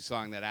lunch lady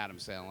song that Adam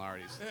Sandler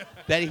already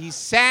that he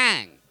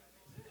sang.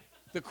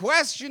 The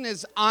question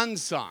is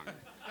unsung.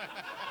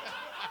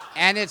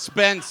 And it's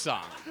been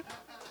sung.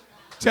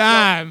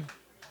 Time.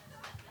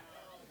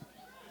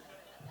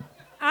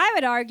 I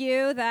would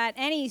argue that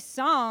any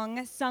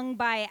song sung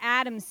by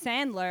Adam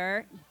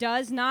Sandler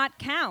does not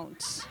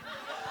count.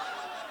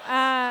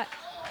 I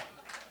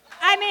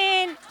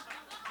mean,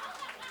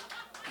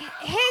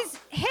 his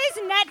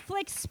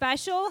Netflix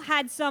special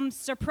had some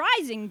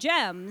surprising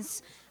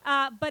gems,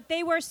 but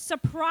they were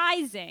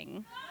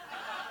surprising.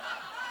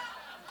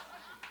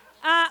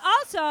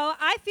 Also,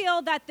 I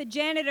feel that the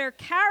janitor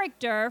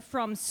character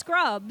from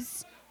Scrubs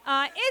is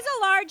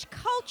a large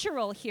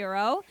cultural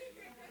hero,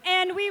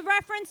 and we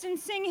reference and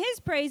sing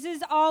his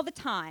praises all the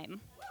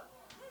time.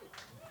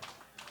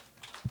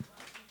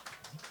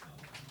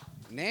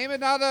 Name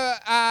another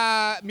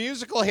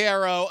musical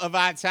hero of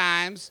our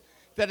times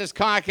that has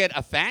conquered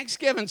a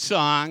Thanksgiving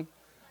song,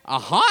 a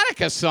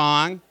Hanukkah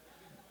song,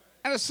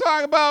 and a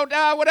song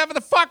about whatever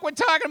the fuck we're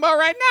talking about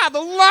right now,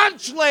 the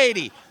lunch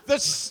lady.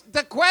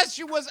 The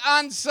question was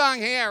unsung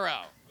hero.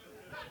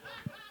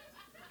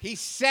 He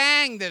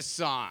sang this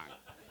song,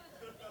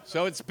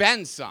 so it's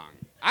been sung.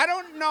 I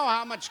don't know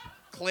how much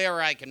clearer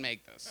I can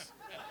make this.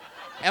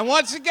 And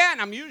once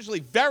again, I'm usually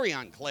very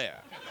unclear.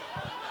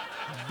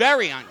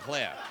 Very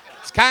unclear.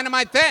 It's kind of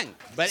my thing.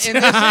 But in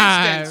this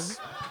instance...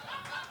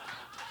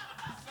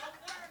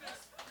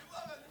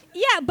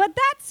 Yeah, but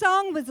that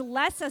song was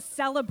less a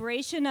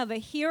celebration of a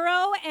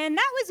hero, and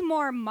that was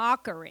more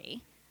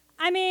mockery.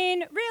 I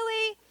mean,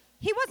 really,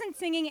 he wasn't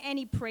singing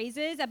any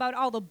praises about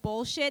all the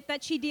bullshit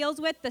that she deals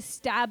with, the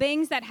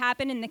stabbings that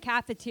happen in the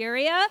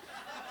cafeteria.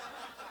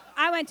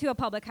 I went to a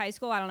public high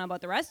school. I don't know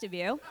about the rest of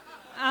you.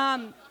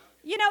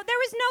 You know, there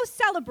was no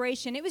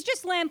celebration. It was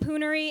just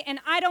lampoonery, and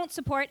I don't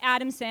support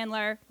Adam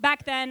Sandler.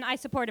 Back then, I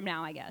support him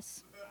now, I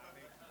guess.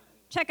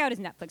 Check out his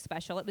Netflix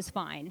special. It was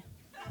fine.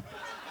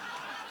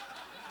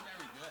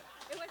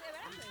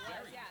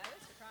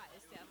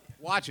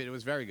 Watch it. It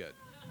was very good.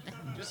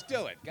 Just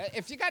do it.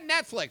 If you got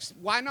Netflix,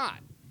 why not?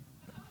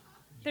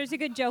 There's a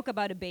good joke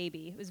about a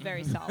baby. It was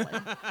very solid.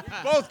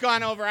 Both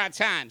gone over our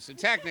time, so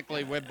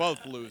technically we're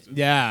both losers.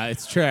 Yeah,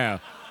 it's true.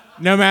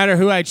 No matter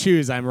who I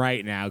choose, I'm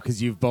right now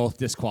because you've both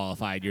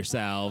disqualified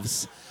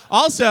yourselves.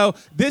 Also,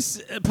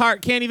 this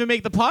part can't even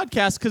make the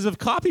podcast because of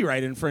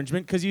copyright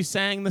infringement because you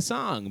sang the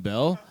song,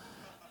 Bill.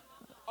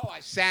 Oh, I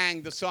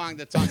sang the song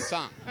that's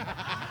unsung.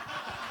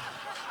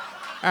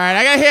 All right,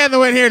 I got to hand the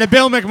win here to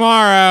Bill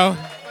McMorrow.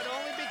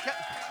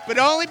 But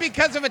only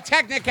because of a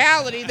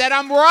technicality that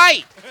I'm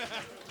right.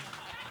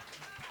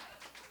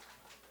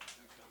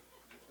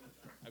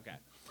 Okay.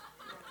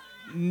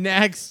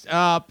 Next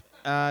up,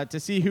 to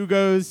see who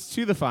goes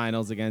to the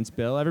finals against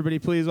Bill, everybody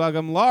please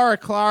welcome Laura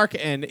Clark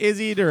and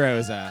Izzy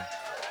DeRosa.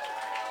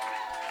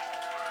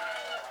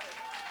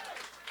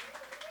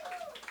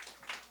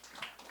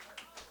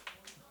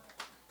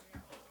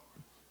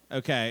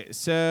 Okay,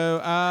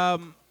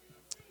 so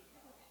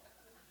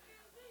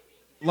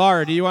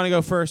Laura, do you want to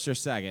go first or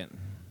second?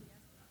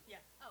 Yeah.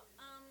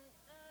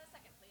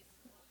 Second,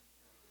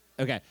 please.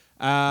 Okay.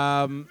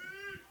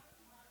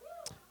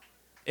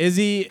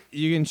 Izzy,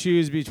 you can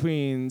choose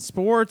between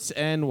sports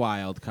and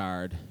wild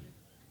card.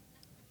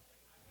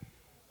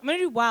 I'm going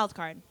to do wild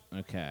card.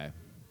 Okay.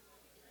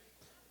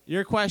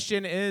 Your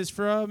question is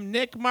from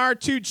Nick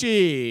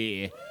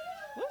Martucci.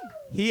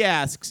 He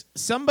asks,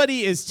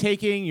 somebody is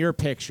taking your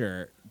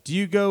picture. Do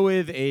you go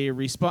with a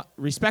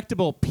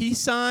respectable peace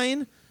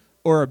sign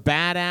or a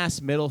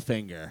badass middle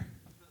finger?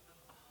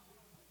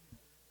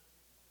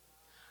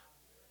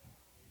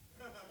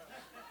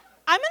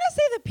 I'm going to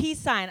say the peace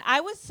sign.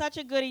 I was such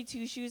a goody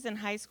two-shoes in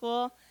high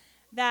school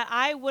that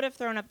I would have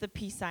thrown up the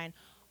peace sign.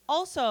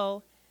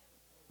 Also,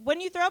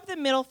 when you throw up the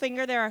middle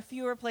finger, there are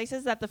fewer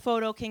places that the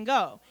photo can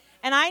go.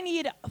 And I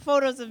need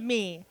photos of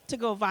me to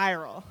go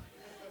viral.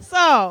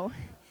 So,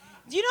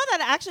 do you know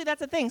that actually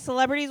that's a thing?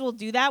 Celebrities will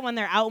do that when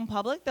they're out in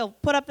public. They'll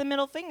put up the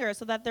middle finger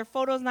so that their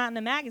photo's not in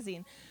the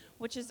magazine,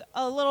 which is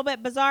a little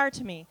bit bizarre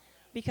to me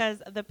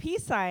because the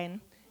peace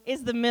sign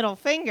is the middle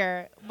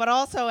finger, but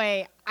also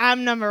a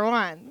I'm number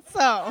one.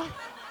 So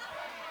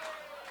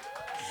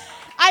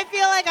I I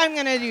feel like I'm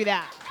gonna do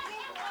that.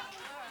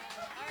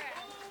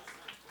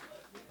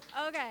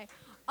 Okay.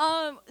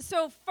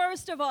 So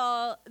first of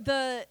all,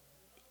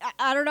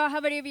 I don't know how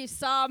many of you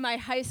saw my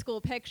high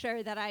school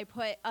picture that I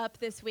put up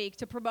this week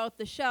to promote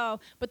the show,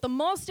 but the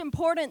most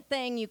important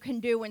thing you can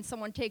do when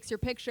someone takes your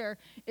picture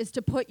is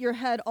to put your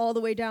head all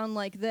the way down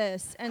like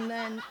this and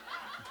then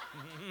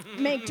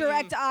make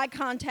direct eye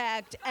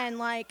contact and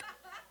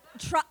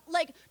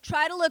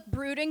try to look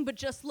brooding but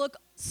just look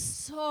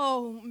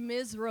so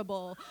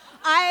miserable.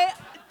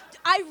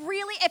 I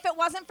really, if it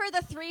wasn't for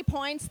the 3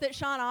 points that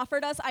Sean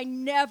offered us, I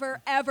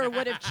never, ever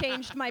would have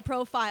changed my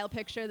profile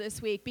picture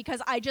this week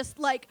because I was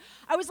like,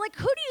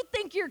 who do you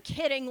think you're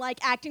kidding,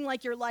 acting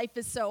like your life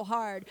is so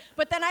hard?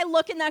 But then I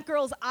look in that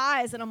girl's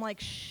eyes and I'm like,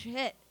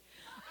 shit.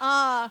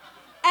 And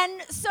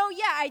so,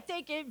 yeah, I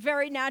think it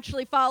very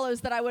naturally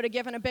follows that I would have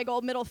given a big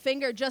old middle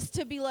finger just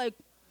to be like,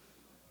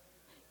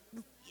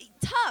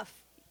 tough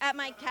at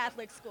my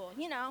Catholic school,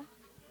 you know?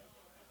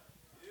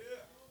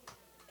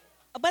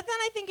 But then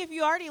I think if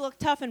you already look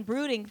tough and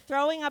brooding,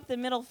 throwing up the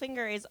middle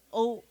finger is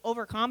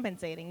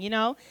overcompensating, you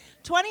know?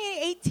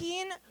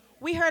 2018,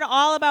 we heard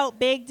all about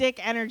big dick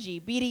energy,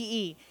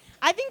 BDE.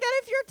 I think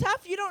that if you're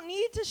tough, you don't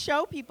need to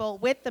show people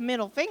with the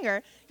middle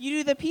finger. You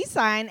do the peace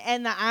sign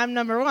and the I'm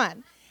number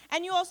one.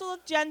 And you also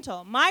look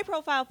gentle. My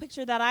profile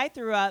picture that I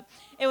threw up,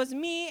 it was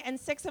me and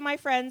 6 of my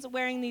friends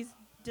wearing these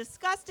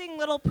disgusting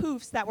little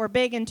poofs that were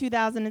big in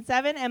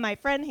 2007, and my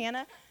friend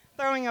Hannah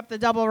throwing up the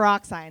double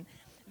rock sign.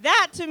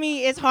 That, to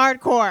me, is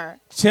hardcore.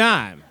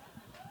 Time.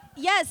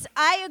 Yes,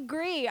 I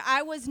agree.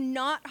 I was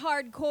not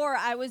hardcore.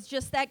 I was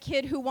just that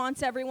kid who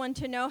wants everyone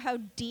to know how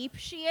deep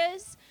she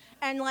is.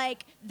 And,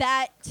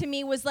 that to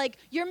me was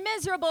you're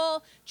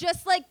miserable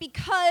just,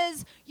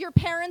 because your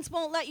parents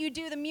won't let you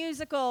do the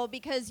musical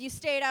because you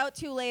stayed out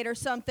too late or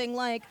something.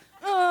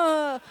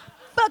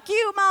 Fuck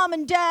you, Mom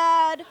and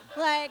Dad.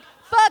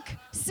 Fuck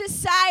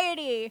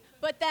society.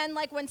 But then,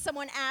 when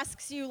someone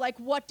asks you,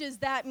 what does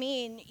that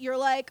mean? You're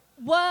like,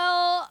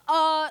 well,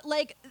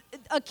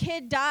 a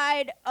kid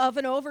died of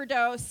an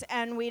overdose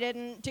and we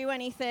didn't do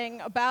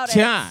anything about it.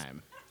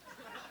 Time.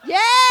 Yeah!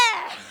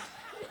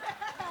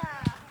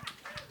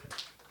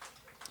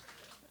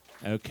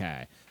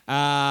 Okay.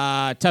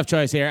 Tough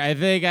choice here. I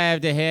think I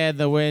have to hand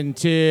the win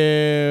to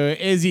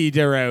Izzy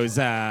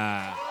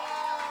DeRosa.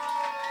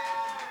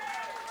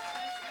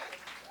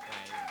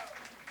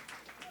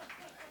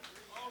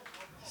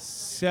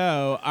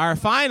 So our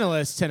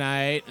finalists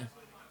tonight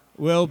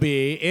will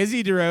be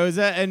Izzy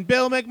DeRosa and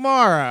Bill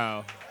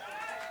McMorrow.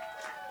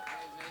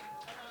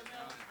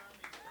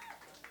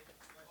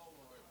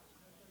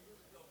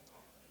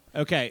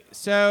 Okay,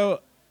 so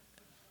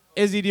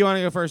Izzy, do you want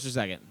to go first or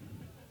second?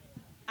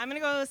 I'm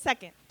going to go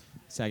second.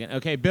 Second.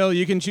 Okay, Bill,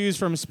 you can choose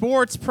from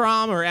sports,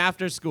 prom, or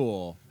after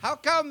school. How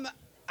come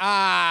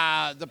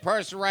the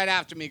person right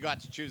after me got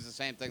to choose the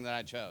same thing that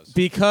I chose?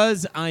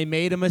 Because I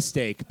made a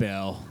mistake,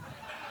 Bill.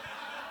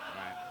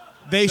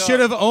 They So- should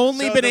have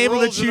only so been the able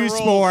to rules are the choose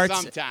rules sports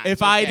sometimes,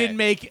 if I okay. didn't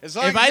make As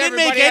if long as I didn't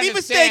make everybody any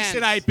mistakes understands.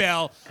 tonight,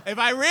 Bill. If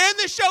I ran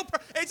the show,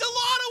 it's a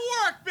lot of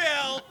work,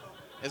 Bill.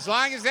 As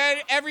long as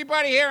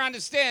everybody here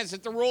understands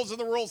that the rules are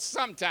the rules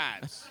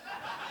sometimes.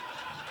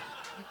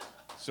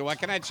 So what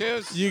can I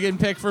choose? You can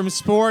pick from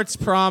sports,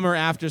 prom, or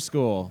after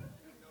school.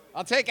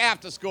 I'll take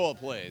after school,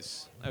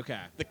 please.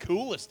 Okay. The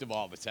coolest of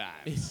all the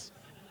times.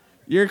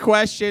 Your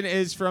question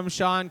is from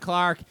Sean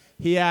Clark.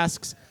 He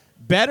asks,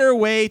 better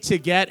way to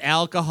get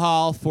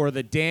alcohol for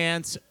the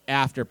dance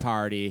after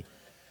party,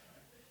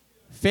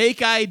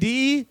 fake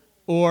ID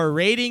or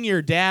raiding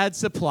your dad's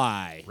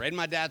supply? Raid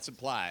my dad's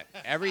supply.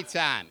 Every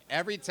time.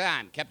 Every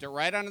time. Kept it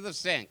right under the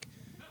sink.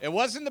 It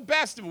wasn't the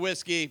best of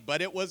whiskey,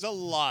 but it was a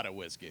lot of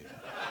whiskey.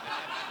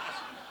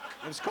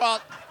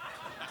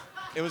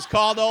 It was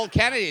called Old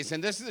Kennedy's,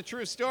 and this is a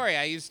true story.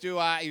 I used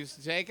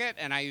to take it,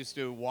 and I used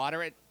to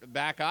water it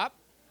back up,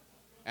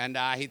 and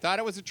he thought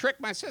it was a trick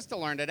my sister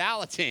learned at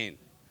Alateen.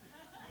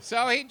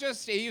 So he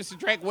used to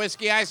drink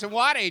whiskey, ice, and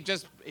water. He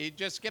just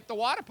skipped the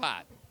water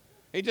part.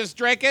 He just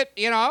drank it,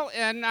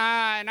 and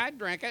I'd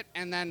drink it.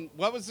 And then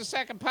what was the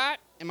second part?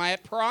 Am I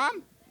at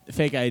prom?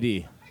 Fake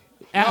ID.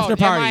 No, After am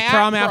party. I at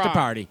Prom after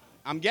party.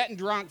 I'm getting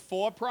drunk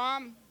for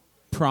prom.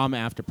 Prom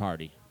after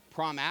party.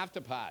 Prom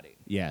after party.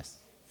 Yes.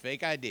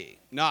 Fake ID.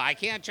 No, I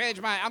can't change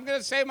I'm going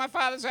to save my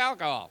father's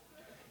alcohol.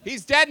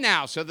 He's dead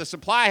now, so the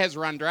supply has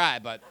run dry,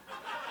 but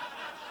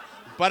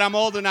I'm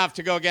old enough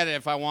to go get it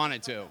if I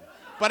wanted to.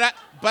 But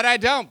I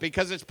don't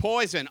because it's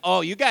poison.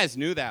 Oh, you guys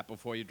knew that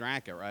before you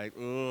drank it, right?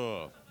 Ugh.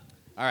 All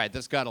right,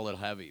 this got a little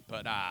heavy,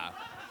 but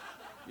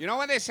you know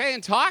when they say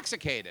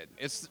intoxicated?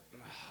 It's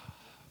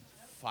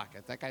fuck,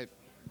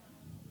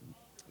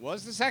 what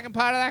was the second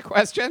part of that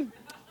question?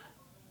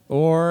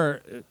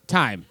 Or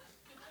time.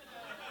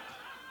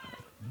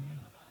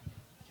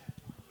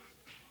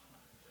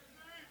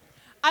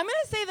 I'm going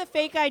to say the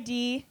fake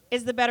ID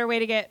is the better way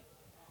to get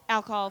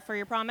alcohol for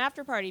your prom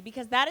after party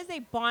because that is a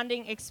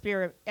bonding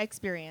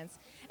experience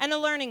and a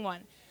learning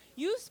one.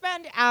 You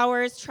spend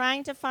hours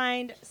trying to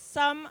find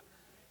some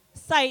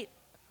site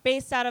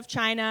based out of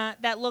China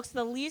that looks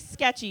the least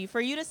sketchy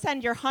for you to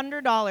send your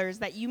 $100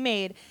 that you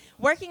made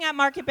working at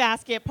Market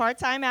Basket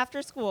part-time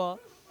after school,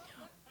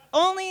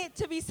 only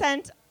to be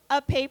sent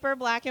a paper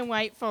black and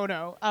white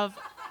photo of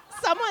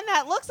someone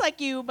that looks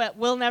like you but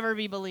will never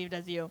be believed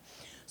as you.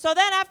 So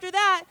then after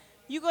that,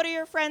 you go to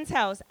your friend's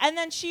house, and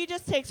then she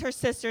just takes her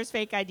sister's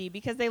fake ID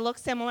because they look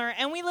similar,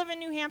 and we live in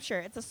New Hampshire.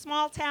 It's a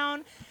small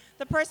town.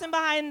 The person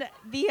behind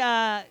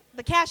the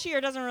cashier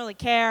doesn't really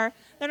care.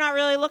 They're not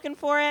really looking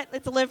for it.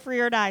 It's a live free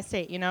or die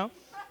state, you know?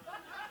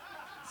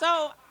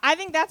 So I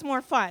think that's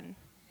more fun.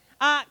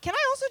 Can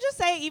I also just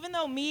say, even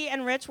though me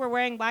and Rich were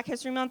wearing Black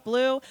History Month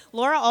blue,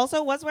 Laura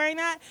also was wearing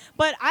that,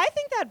 but I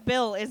think that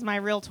Bill is my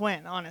real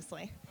twin,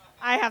 honestly.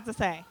 I have to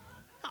say.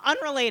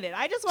 Unrelated.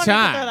 I just wanted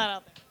to throw that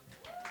out there.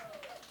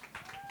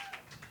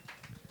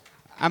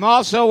 I'm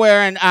also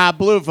wearing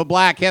blue for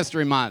Black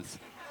History Month.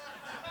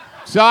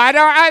 So I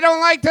don't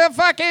like to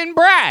fucking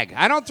brag.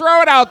 I don't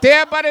throw it out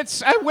there, but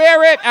I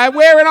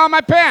wear it on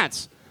my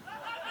pants.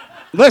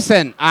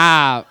 Listen,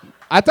 I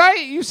thought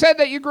you said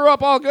that you grew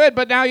up all good,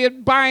 but now you're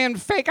buying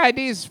fake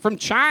IDs from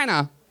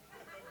China.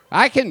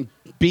 I can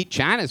beat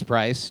China's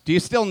price. Do you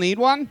still need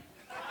one?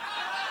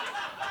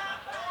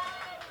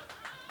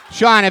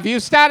 Sean, have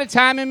you started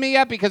timing me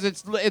yet? Because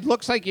it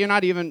looks like your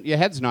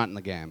head's not in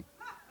the game.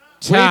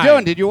 Time. What are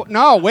you doing?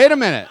 No, wait a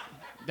minute.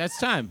 That's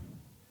time.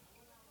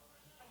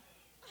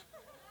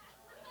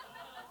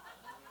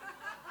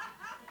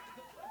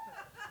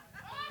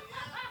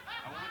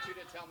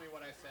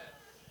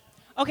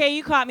 Okay,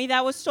 you caught me.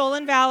 That was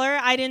stolen valor.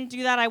 I didn't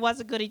do that. I was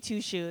a goody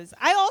two-shoes.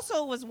 I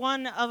also was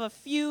one of a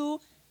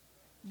few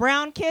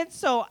brown kids,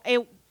 so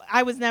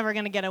I was never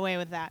going to get away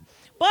with that.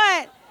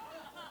 But,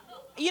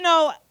 you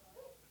know,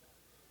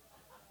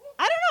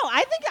 I don't know.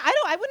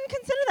 I wouldn't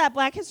consider that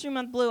Black History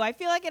Month blue. I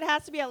feel like it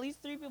has to be at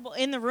least 3 people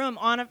in the room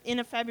in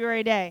a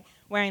February day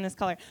wearing this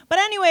color. But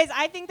anyways,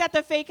 I think that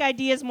the fake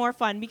ID is more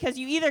fun because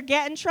you either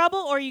get in trouble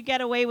or you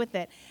get away with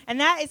it. And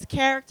that is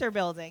character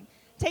building.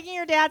 Taking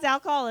your dad's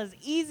alcohol is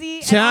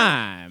easy.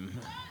 Time.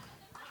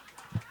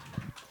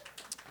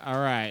 All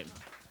right.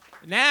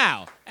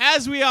 Now,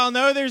 as we all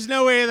know, there's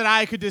no way that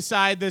I could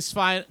decide this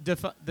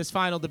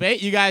final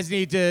debate. You guys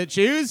need to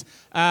choose.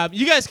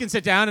 You guys can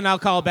sit down, and I'll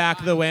call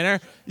back the winner.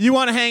 You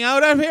want to hang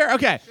out up here?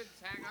 Okay.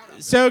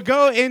 So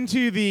go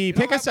into the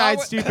Pick a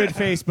Side Stupid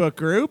Facebook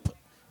group,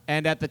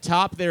 and at the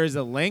top there is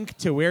a link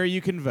to where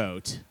you can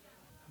vote.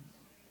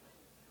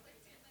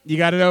 You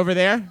got it over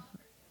there?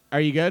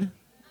 Are you good?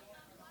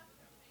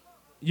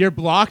 You're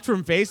blocked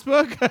from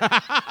Facebook?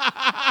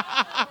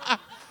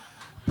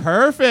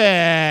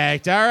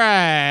 Perfect. All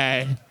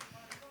right.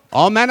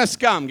 All men are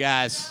scum,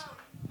 guys.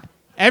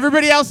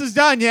 Everybody else is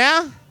done,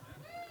 yeah?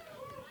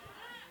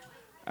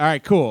 All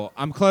right, cool.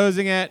 I'm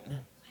closing it.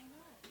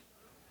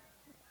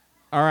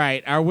 All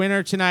right, our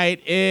winner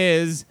tonight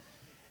is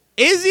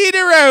Izzy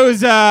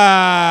DeRosa.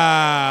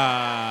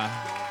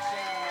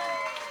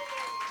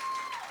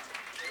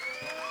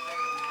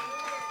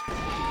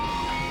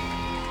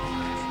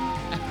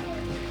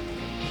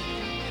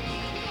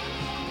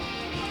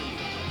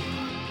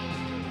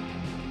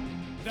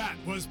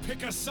 Was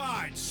Pick a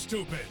Side,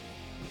 stupid.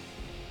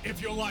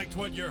 If you liked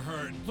what you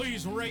heard,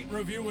 please rate,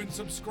 review, and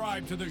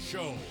subscribe to the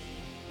show.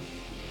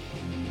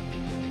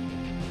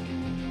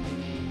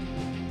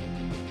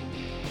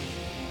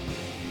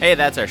 Hey,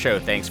 that's our show.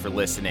 Thanks for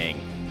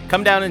listening.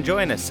 Come down and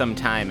join us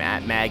sometime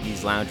at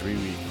Maggie's Lounge. We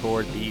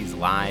record these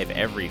live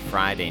every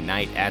Friday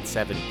night at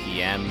 7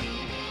 p.m.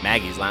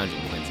 Maggie's Lounge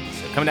in Quincy.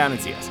 So come down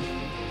and see us.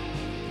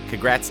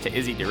 Congrats to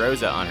Izzy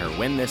DeRosa on her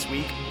win this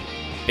week.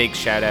 Big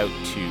shout out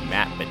to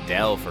Matt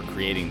Bedell for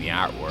creating the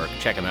artwork.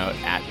 Check him out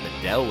at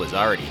Bedell Was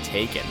Already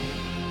Taken.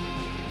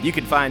 You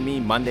can find me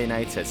Monday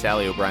nights at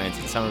Sally O'Brien's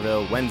in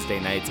Somerville, Wednesday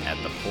nights at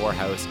the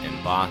Poorhouse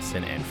in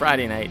Boston, and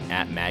Friday night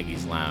at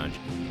Maggie's Lounge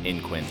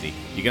in Quincy.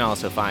 You can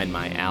also find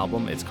my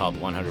album. It's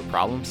called 100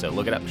 Problems, so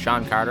look it up.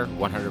 Sean Carter,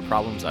 100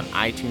 Problems on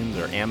iTunes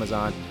or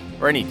Amazon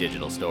or any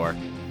digital store.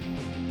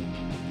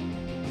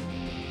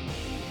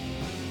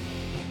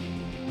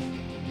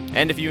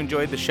 And if you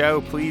enjoyed the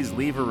show, please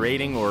leave a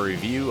rating or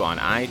review on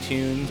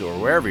iTunes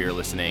or wherever you're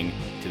listening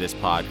to this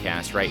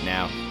podcast right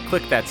now.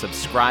 Click that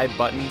subscribe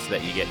button so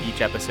that you get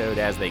each episode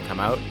as they come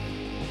out.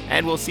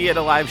 And we'll see you at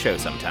a live show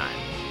sometime.